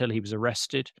 years until he was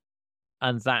arrested.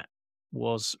 And that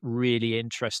was really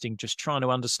interesting, just trying to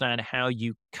understand how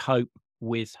you cope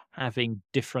with having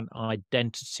different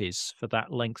identities for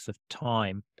that length of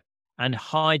time and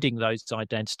hiding those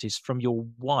identities from your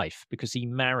wife because he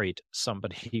married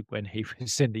somebody when he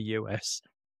was in the US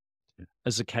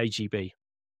as a KGB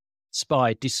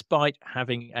spy, despite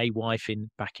having a wife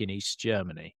back in East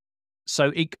Germany.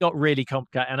 So it got really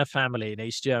complicated, and a family in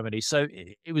East Germany. So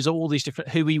it was all these different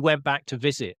who he went back to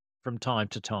visit from time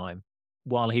to time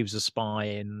while he was a spy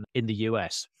in the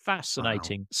US.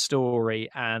 Fascinating story,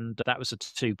 and that was a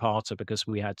two-parter because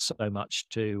we had so much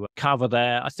to cover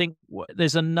there. I think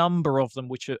there's a number of them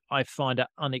which I find are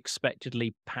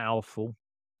unexpectedly powerful.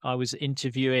 I was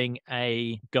interviewing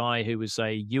a guy who was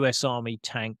a US Army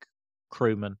tank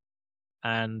crewman.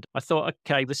 And I thought,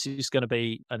 okay, this is going to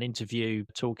be an interview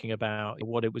talking about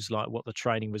what it was like, what the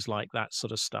training was like, that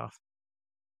sort of stuff.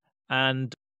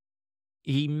 And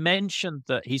he mentioned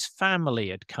that his family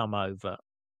had come over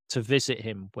to visit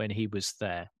him when he was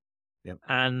there. Yep.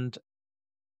 And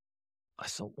I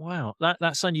thought, wow,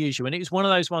 that's unusual. And it was one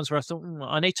of those ones where I thought,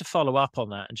 I need to follow up on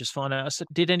that and just find out. I said,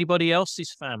 did anybody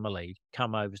else's family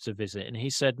come over to visit? And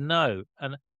he said, no.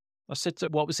 And I said,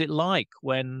 what was it like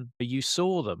when you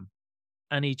saw them?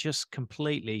 And he just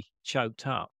completely choked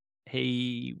up.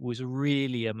 He was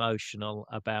really emotional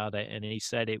about it, and he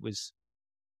said it was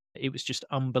just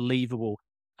unbelievable,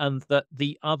 and that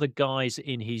the other guys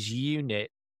in his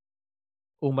unit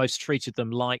almost treated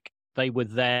them like they were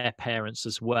their parents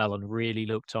as well, and really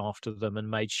looked after them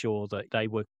and made sure that they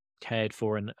were cared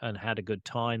for and had a good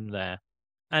time there.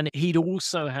 And he'd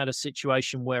also had a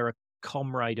situation where a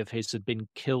comrade of his had been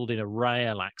killed in a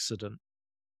rail accident,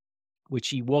 which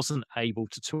he wasn't able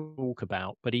to talk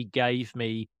about, but he gave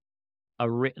me a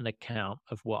written account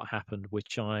of what happened,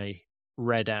 which I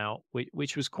read out,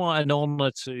 which was quite an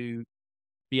honor to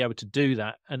be able to do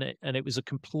that. And it was a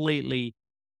completely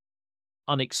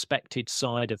unexpected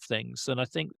side of things. And I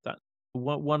think that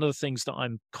one of the things that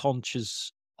I'm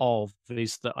conscious of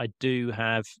is that I do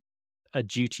have a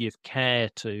duty of care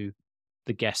to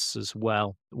the guests as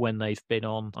well when they've been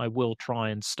on. I will try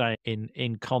and stay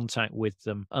in contact with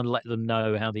them and let them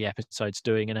know how the episode's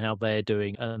doing and how they're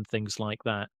doing and things like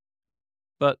that.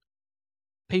 But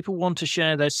people want to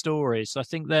share their stories. I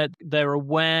think they're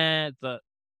aware that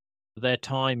their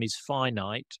time is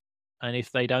finite, and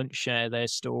if they don't share their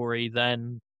story,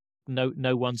 then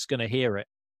no one's going to hear it.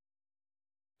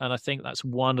 And I think that's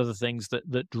one of the things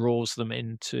that draws them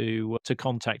into to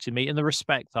contacting me, and the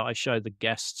respect that I show the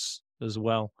guests as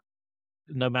well,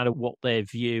 no matter what their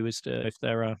view as to if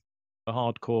they're a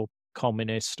hardcore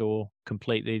communist or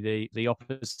completely the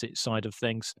opposite side of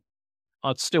things.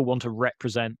 I'd still want to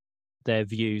represent their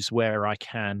views where I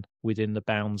can within the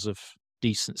bounds of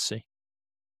decency.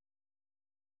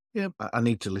 Yeah, I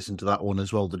need to listen to that one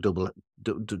as well.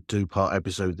 The two-part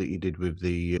episode that you did with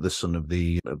the son of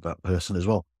that person as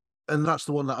well, and that's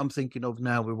the one that I'm thinking of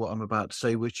now with what I'm about to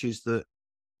say, which is that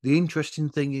the interesting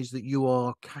thing is that you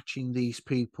are catching these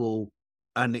people,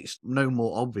 and it's no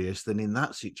more obvious than in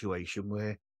that situation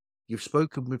where you've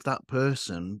spoken with that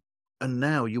person, and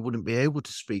now you wouldn't be able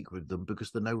to speak with them because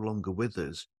they're no longer with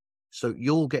us. So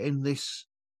you're getting these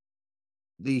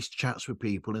chats with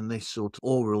people in this sort of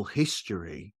oral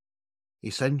history,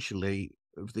 essentially,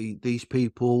 of these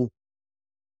people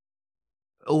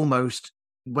almost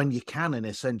when you can, in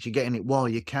a sense, you're getting it while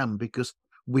you can, because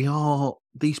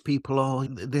these people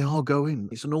are going.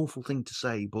 It's an awful thing to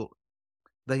say, but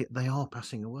they are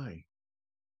passing away.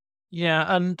 Yeah,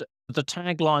 and the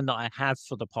tagline that I have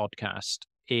for the podcast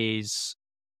is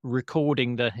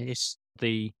recording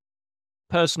the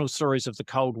personal stories of the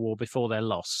Cold War before they're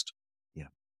lost. Yeah.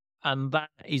 And that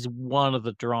is one of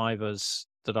the drivers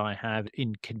that I have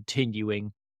in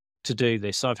continuing to do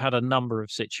this. I've had a number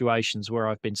of situations where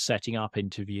I've been setting up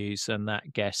interviews and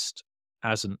that guest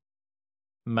hasn't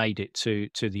made it to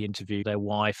the interview. Their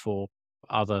wife or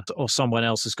someone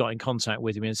else has got in contact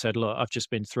with me and said, look, I've just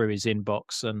been through his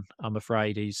inbox and I'm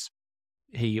afraid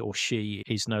he or she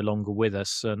is no longer with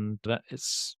us. And that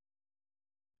it's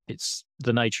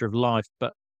the nature of life.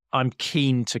 But I'm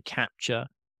keen to capture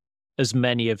as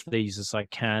many of these as I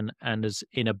can and as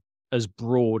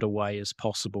broad a way as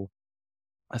possible.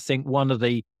 I think one of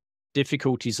the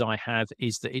difficulties I have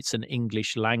is that it's an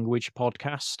English language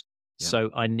podcast. Yeah. So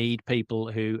I need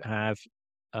people who have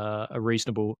a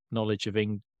reasonable knowledge of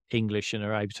English and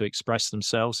are able to express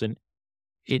themselves in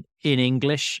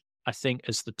English. I think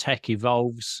as the tech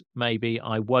evolves, maybe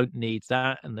I won't need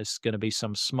that, and there's going to be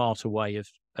some smarter way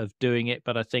of doing it.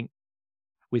 But I think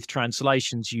with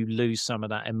translations, you lose some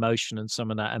of that emotion and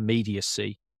some of that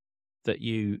immediacy that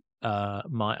you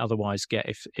might otherwise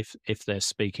get if they're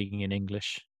speaking in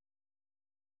English.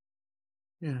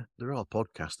 Yeah, there are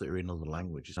podcasts that are in other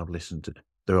languages. I've listened to.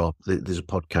 There's a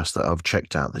podcast that I've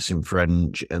checked out that's in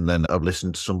French, and then I've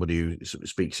listened to somebody who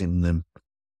speaks in them.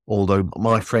 Although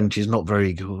my French is not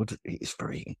very good, it's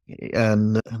very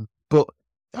and but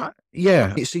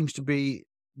yeah, it seems to be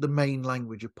the main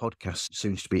language of podcasts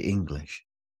seems to be English.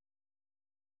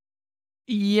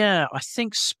 Yeah, I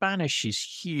think Spanish is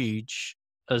huge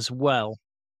as well.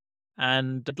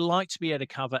 And I'd like to be able to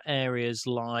cover areas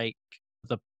like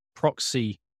the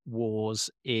proxy wars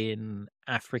in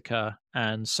Africa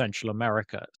and Central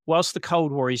America. Whilst the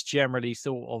Cold War is generally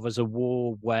thought of as a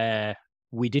war where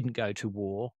we didn't go to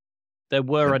war, there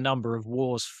were Yep. a number of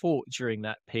wars fought during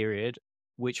that period,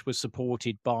 which was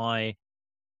supported by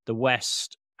the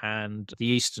West and the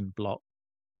Eastern Bloc.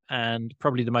 And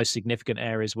probably the most significant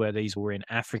areas where these were in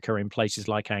Africa, in places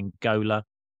like Angola,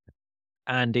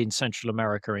 and in Central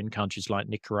America, in countries like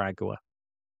Nicaragua.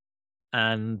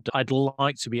 And I'd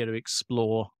like to be able to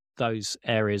explore those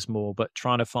areas more, but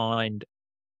trying to find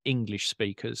English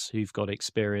speakers who've got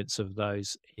experience of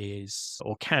those is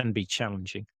or can be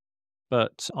challenging.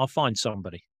 But I'll find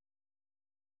somebody.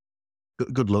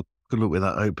 Good luck. Good luck with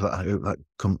that. I hope that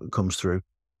comes through.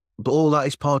 But all that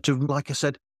is part of, like I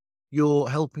said, you're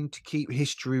helping to keep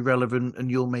history relevant,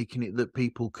 and you're making it that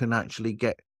people can actually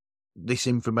get this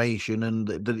information and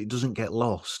that it doesn't get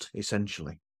lost,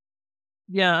 essentially.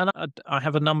 Yeah, and I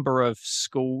have a number of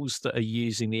schools that are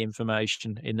using the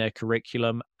information in their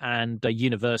curriculum, and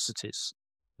universities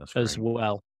That's as great.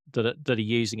 well that are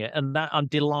using it. And that I'm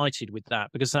delighted with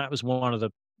that, because that was one of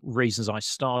the reasons I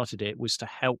started it, was to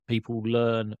help people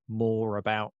learn more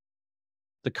about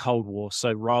the Cold War.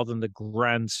 So rather than the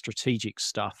grand strategic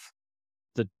stuff,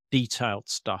 the detailed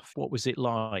stuff, what was it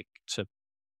like to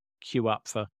queue up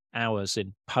for hours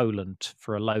in Poland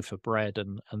for a loaf of bread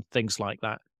and things like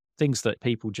that, things that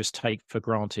people just take for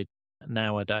granted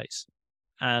nowadays.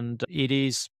 And it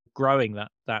is growing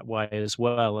that way as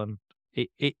well. And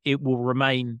it will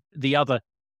remain. The other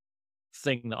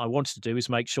thing that I wanted to do is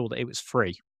make sure that it was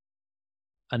free,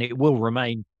 and it will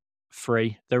remain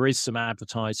free. There is some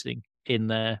advertising in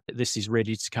there. This is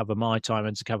really to cover my time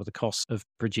and to cover the cost of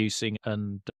producing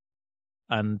and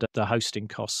the hosting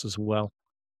costs as well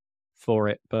for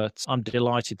it. But I'm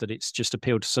delighted that it's just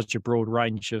appealed to such a broad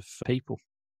range of people.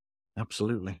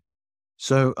 Absolutely.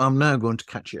 So I'm now going to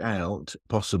catch it out,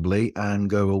 possibly, and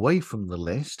go away from the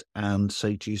list and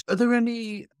say to you, are there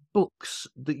any books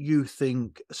that you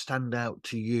think stand out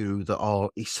to you that are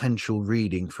essential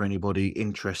reading for anybody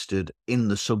interested in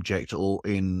the subject or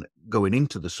in going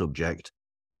into the subject,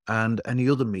 and any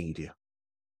other media?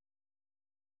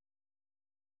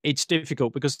 It's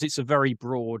difficult because it's a very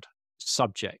broad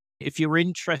subject. If you're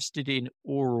interested in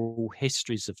oral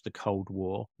histories of the Cold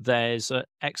War, there's an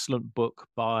excellent book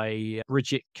by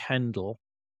Bridget Kendall.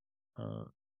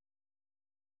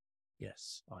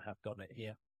 Yes, I have got it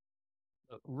here.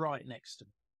 Right next to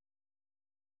me.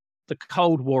 The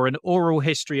Cold War, an oral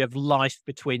history of life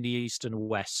between the East and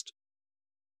West.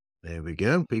 There we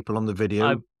go. People on the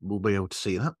video will be able to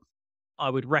see that.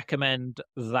 I would recommend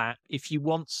that if you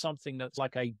want something that's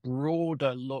like a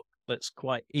broader look, that's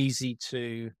quite easy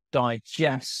to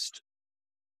digest.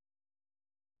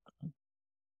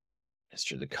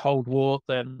 History of the Cold War,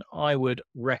 then I would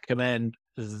recommend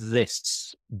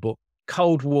this book,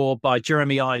 Cold War by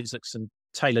Jeremy Isaacs and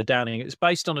Taylor Downing. It's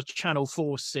based on a Channel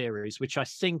 4 series, which I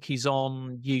think is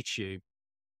on YouTube.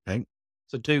 Okay.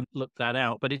 So do look that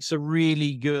out. But it's a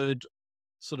really good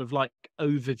sort of like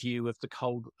overview of the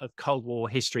Cold War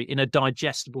history in a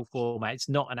digestible format. It's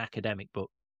not an academic book.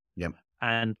 Yep.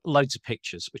 And loads of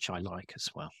pictures, which I like as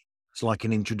well. It's like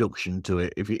an introduction to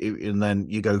it, and then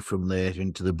you go from there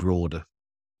into the broader.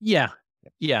 Yeah.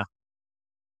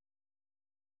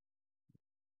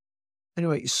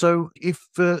 Anyway, so if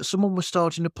someone was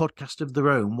starting a podcast of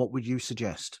their own, what would you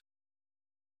suggest?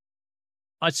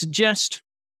 I'd suggest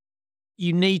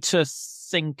you need to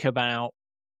think about,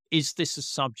 is this a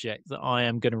subject that I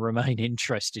am going to remain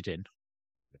interested in?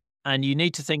 And you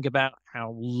need to think about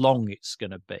how long it's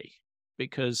going to be.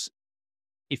 Because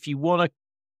if you want to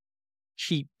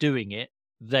keep doing it,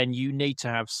 then you need to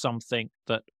have something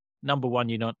that, number one,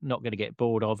 you're not going to get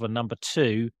bored of, and number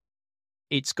two,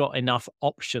 it's got enough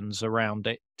options around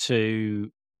it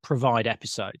to provide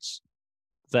episodes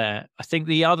there. I think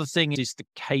the other thing is the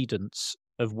cadence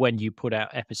of when you put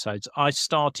out episodes. I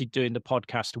started doing the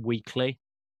podcast weekly.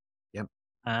 Yep.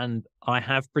 And I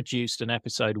have produced an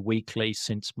episode weekly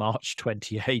since March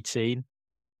 2018.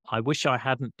 I wish I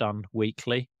hadn't done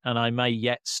weekly, and I may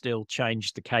yet still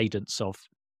change the cadence of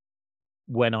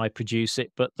when I produce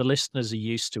it, but the listeners are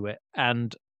used to it.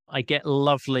 And I get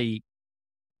lovely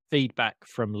feedback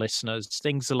from listeners,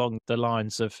 things along the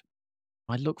lines of,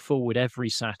 I look forward every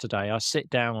Saturday. I sit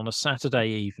down on a Saturday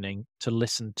evening to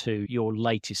listen to your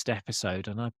latest episode.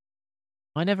 And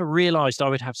I never realized I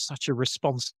would have such a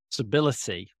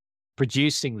responsibility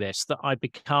producing this, that I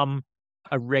become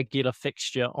a regular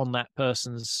fixture on that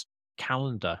person's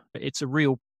calendar. It's a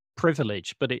real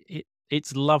privilege, but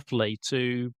it's lovely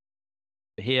to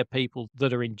hear people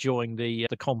that are enjoying the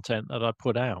content that I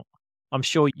put out. I'm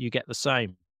sure you get the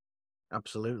same.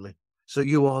 Absolutely. So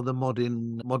you are the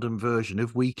modern version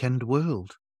of Weekend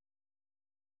World.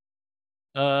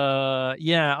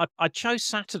 Yeah, I chose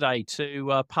Saturday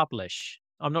to publish.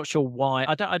 I'm not sure why.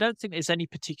 I don't think there's any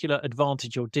particular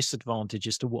advantage or disadvantage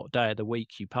as to what day of the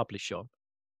week you publish on,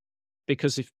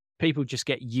 because if people just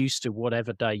get used to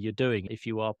whatever day you're doing, if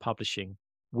you are publishing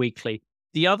weekly.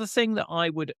 The other thing that I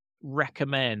would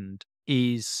recommend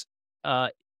is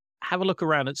have a look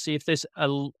around and see if there's a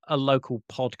local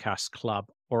podcast club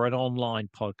or an online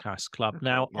podcast club. Okay,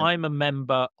 now, yeah. I'm a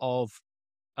member of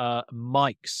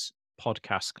Mike's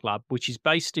podcast club, which is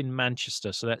based in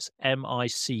Manchester. So that's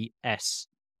MICS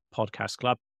podcast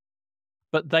club.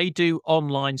 But they do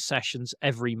online sessions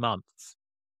every month.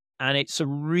 And it's a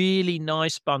really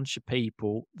nice bunch of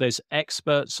people. There's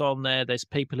experts on there. There's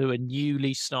people who are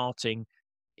newly starting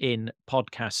in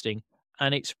podcasting.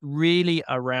 And it's really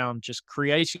around just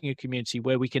creating a community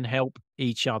where we can help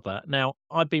each other. Now,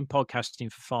 I've been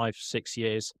podcasting for 5-6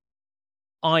 years.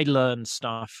 I learn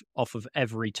stuff off of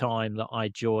every time that I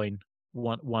join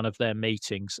one of their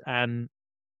meetings. And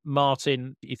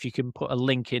Martin, if you can put a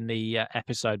link in the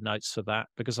episode notes for that,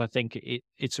 because I think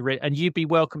it's and you'd be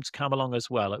welcome to come along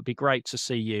as well. It would be great to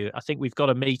see you. I think we've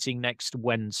got a meeting next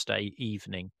Wednesday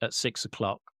evening at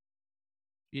 6:00.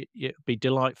 It'd be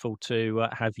delightful to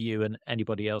have you and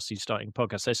anybody else who's starting a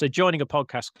podcast there. So joining a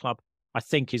podcast club, I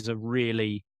think, is a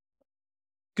really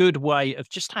good way of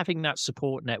just having that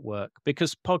support network,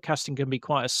 because podcasting can be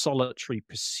quite a solitary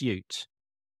pursuit.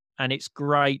 And it's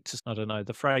great to, I don't know,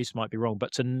 the phrase might be wrong,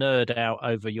 but to nerd out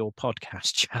over your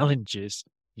podcast challenges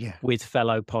with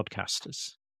fellow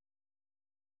podcasters.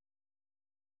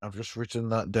 I've just written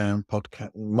that down.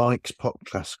 Mike's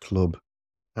Podcast Club.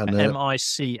 And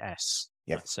MICS.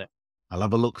 Yeah. That's it. I'll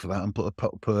have a look for that and put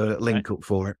a link up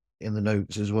for it in the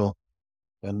notes as well.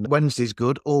 And Wednesday's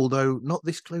good, although not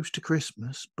this close to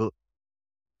Christmas, but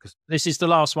this is the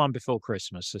last one before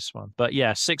Christmas, this one. But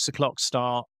yeah, 6:00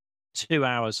 start. 2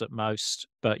 hours at most,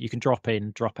 but you can drop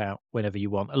in, drop out whenever you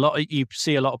want. You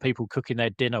see a lot of people cooking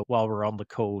their dinner while we're on the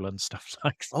call and stuff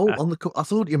like that. Oh, on the call. I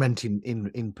thought you meant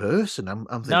in person. I'm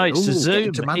thinking, no, it's a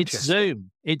Zoom. It's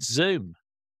Zoom. It's Zoom.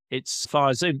 It's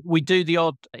via Zoom. We do the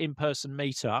odd in-person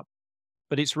meetup,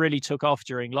 but it's really took off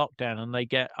during lockdown, and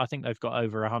I think they've got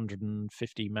over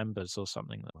 150 members or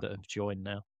something that have joined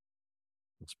now.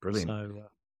 That's brilliant. So,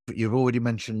 but you've already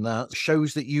mentioned that.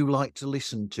 Shows that you like to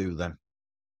listen to then.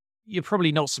 You're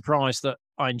probably not surprised that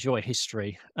I enjoy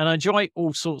history, and I enjoy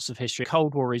all sorts of history.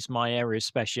 Cold War is my area of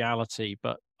speciality,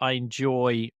 but I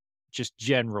enjoy just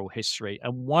general history.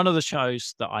 And one of the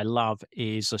shows that I love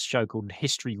is a show called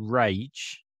History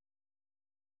Rage.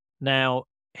 Now,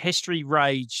 History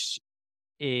Rage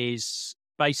is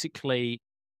basically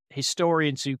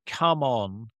historians who come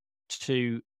on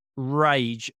to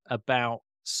rage about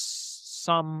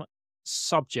some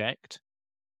subject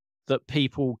that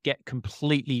people get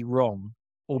completely wrong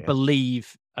or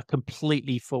believe a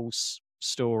completely false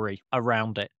story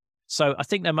around it. So I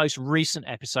think their most recent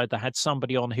episode, they had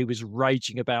somebody on who was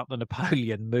raging about the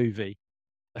Napoleon movie,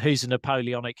 who's a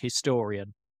Napoleonic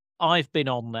historian. I've been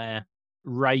on there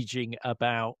raging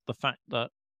about the fact that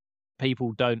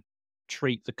people don't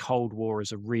treat the Cold War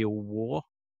as a real war.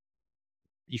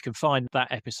 You can find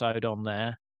that episode on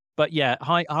there. But yeah,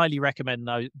 highly recommend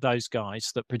those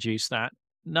guys that produce that.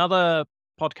 Another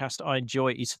podcast I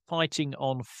enjoy is Fighting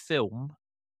on Film,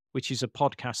 which is a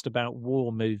podcast about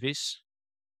war movies.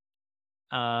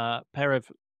 A pair of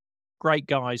great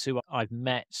guys who I've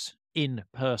met in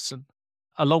person,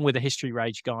 along with the History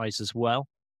Rage guys as well.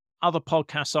 Other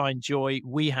podcasts I enjoy,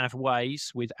 We Have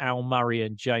Ways with Al Murray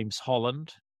and James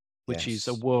Holland, which is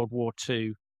a World War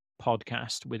II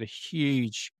podcast with a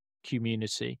huge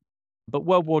community. But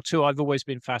World War II I've always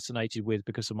been fascinated with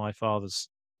because of my father's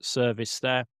service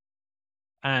there.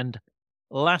 And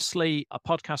lastly, a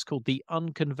podcast called The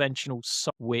Unconventional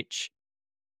Side, which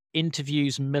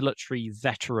interviews military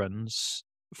veterans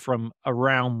from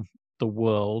around the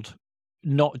world,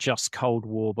 not just Cold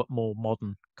War, but more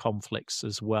modern conflicts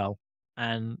as well.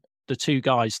 And the two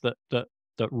guys that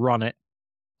run it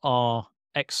are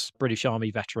ex-British Army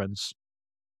veterans.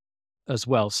 as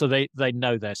well. So they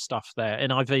know their stuff there.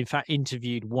 And I've in fact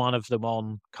interviewed one of them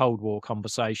on Cold War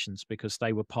Conversations because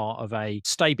they were part of a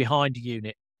stay behind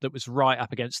unit that was right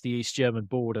up against the East German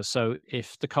border. So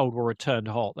if the Cold War had turned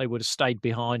hot, they would have stayed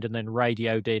behind and then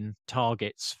radioed in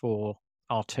targets for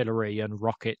artillery and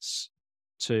rockets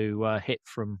to hit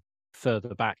from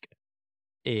further back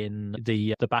in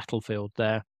the battlefield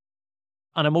there.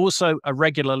 And I'm also a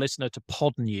regular listener to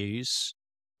Pod News,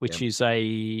 which is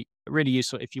a really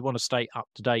useful if you want to stay up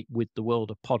to date with the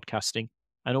world of podcasting.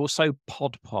 And also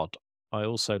Pod I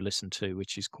also listen to,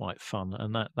 which is quite fun.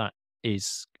 And that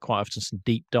is quite often some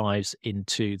deep dives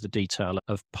into the detail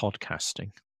of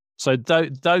podcasting. So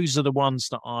those are the ones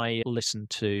that I listen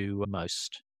to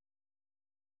most.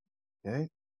 Okay.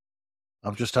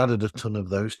 I've just added a ton of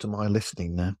those to my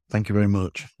listening now. Thank you very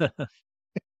much.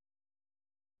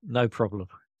 No problem.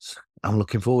 I'm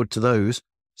looking forward to those.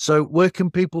 So where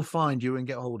can people find you and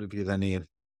get hold of you then, Ian?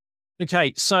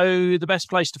 Okay, so the best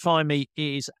place to find me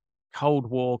is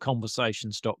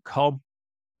coldwarconversations.com.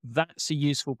 That's a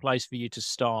useful place for you to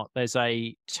start. There's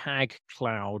a tag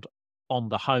cloud on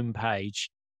the homepage.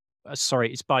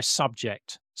 It's by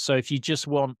subject. So if you just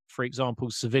want, for example,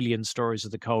 civilian stories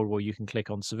of the Cold War, you can click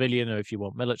on civilian, or if you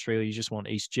want military, or you just want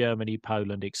East Germany,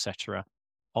 Poland, etc.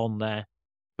 on there.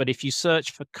 But if you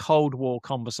search for Cold War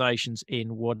Conversations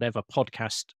in whatever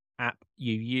podcast app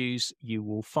you use, you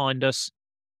will find us.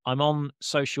 I'm on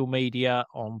social media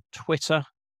on Twitter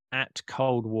at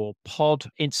Cold War Pod,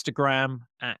 Instagram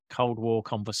at Cold War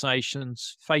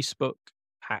Conversations, Facebook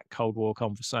at Cold War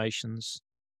Conversations,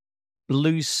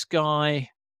 Blue Sky,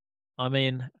 I'm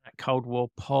in at Cold War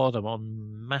Pod. I'm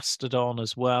on Mastodon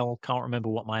as well. Can't remember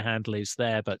what my handle is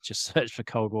there, but just search for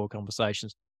Cold War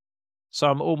Conversations. So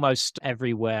I'm almost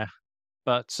everywhere,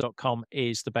 but .com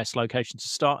is the best location to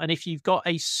start. And if you've got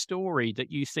a story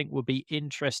that you think would be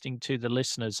interesting to the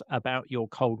listeners about your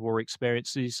Cold War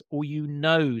experiences, or you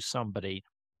know somebody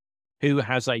who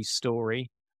has a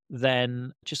story,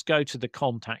 then just go to the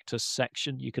contact us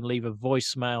section. You can leave a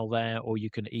voicemail there, or you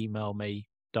can email me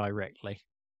directly.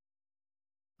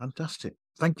 Fantastic.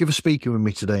 Thank you for speaking with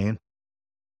me today, Ian.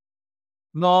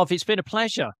 Marv, it's been a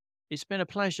pleasure. It's been a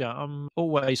pleasure. I'm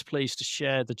always pleased to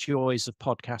share the joys of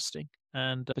podcasting,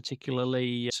 and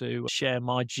particularly to share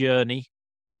my journey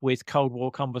with Cold War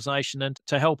Conversation and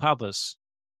to help others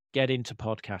get into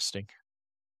podcasting.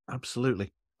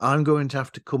 Absolutely. I'm going to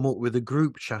have to come up with a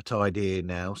group chat idea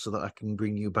now so that I can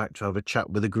bring you back to have a chat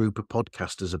with a group of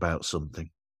podcasters about something.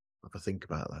 Have a think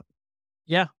about that.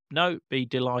 Yeah, no, be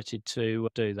delighted to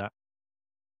do that.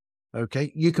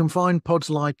 Okay. You can find Pods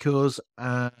Like Us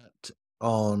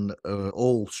on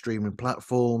all streaming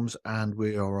platforms, and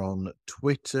we are on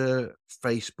Twitter,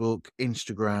 Facebook,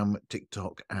 Instagram,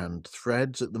 TikTok, and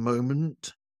Threads at the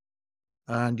moment.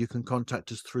 And you can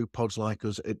contact us through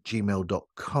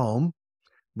podslikeus@gmail.com.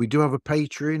 We do have a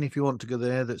Patreon if you want to go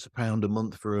there. That's £1 a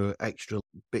month for extra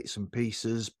bits and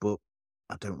pieces, but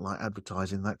I don't like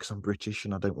advertising that because I'm British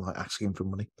and I don't like asking for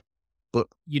money. But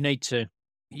you need to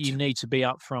be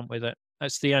upfront with it.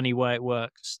 That's the only way it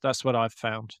works. That's what I've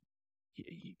found.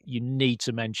 You need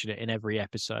to mention it in every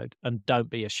episode, and don't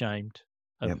be ashamed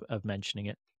of mentioning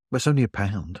it. But it's only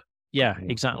 £1. Yeah,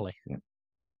 exactly. Yeah.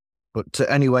 But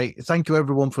anyway, thank you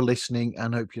everyone for listening,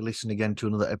 and hope you listen again to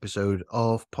another episode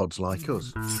of Pods Like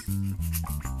Us.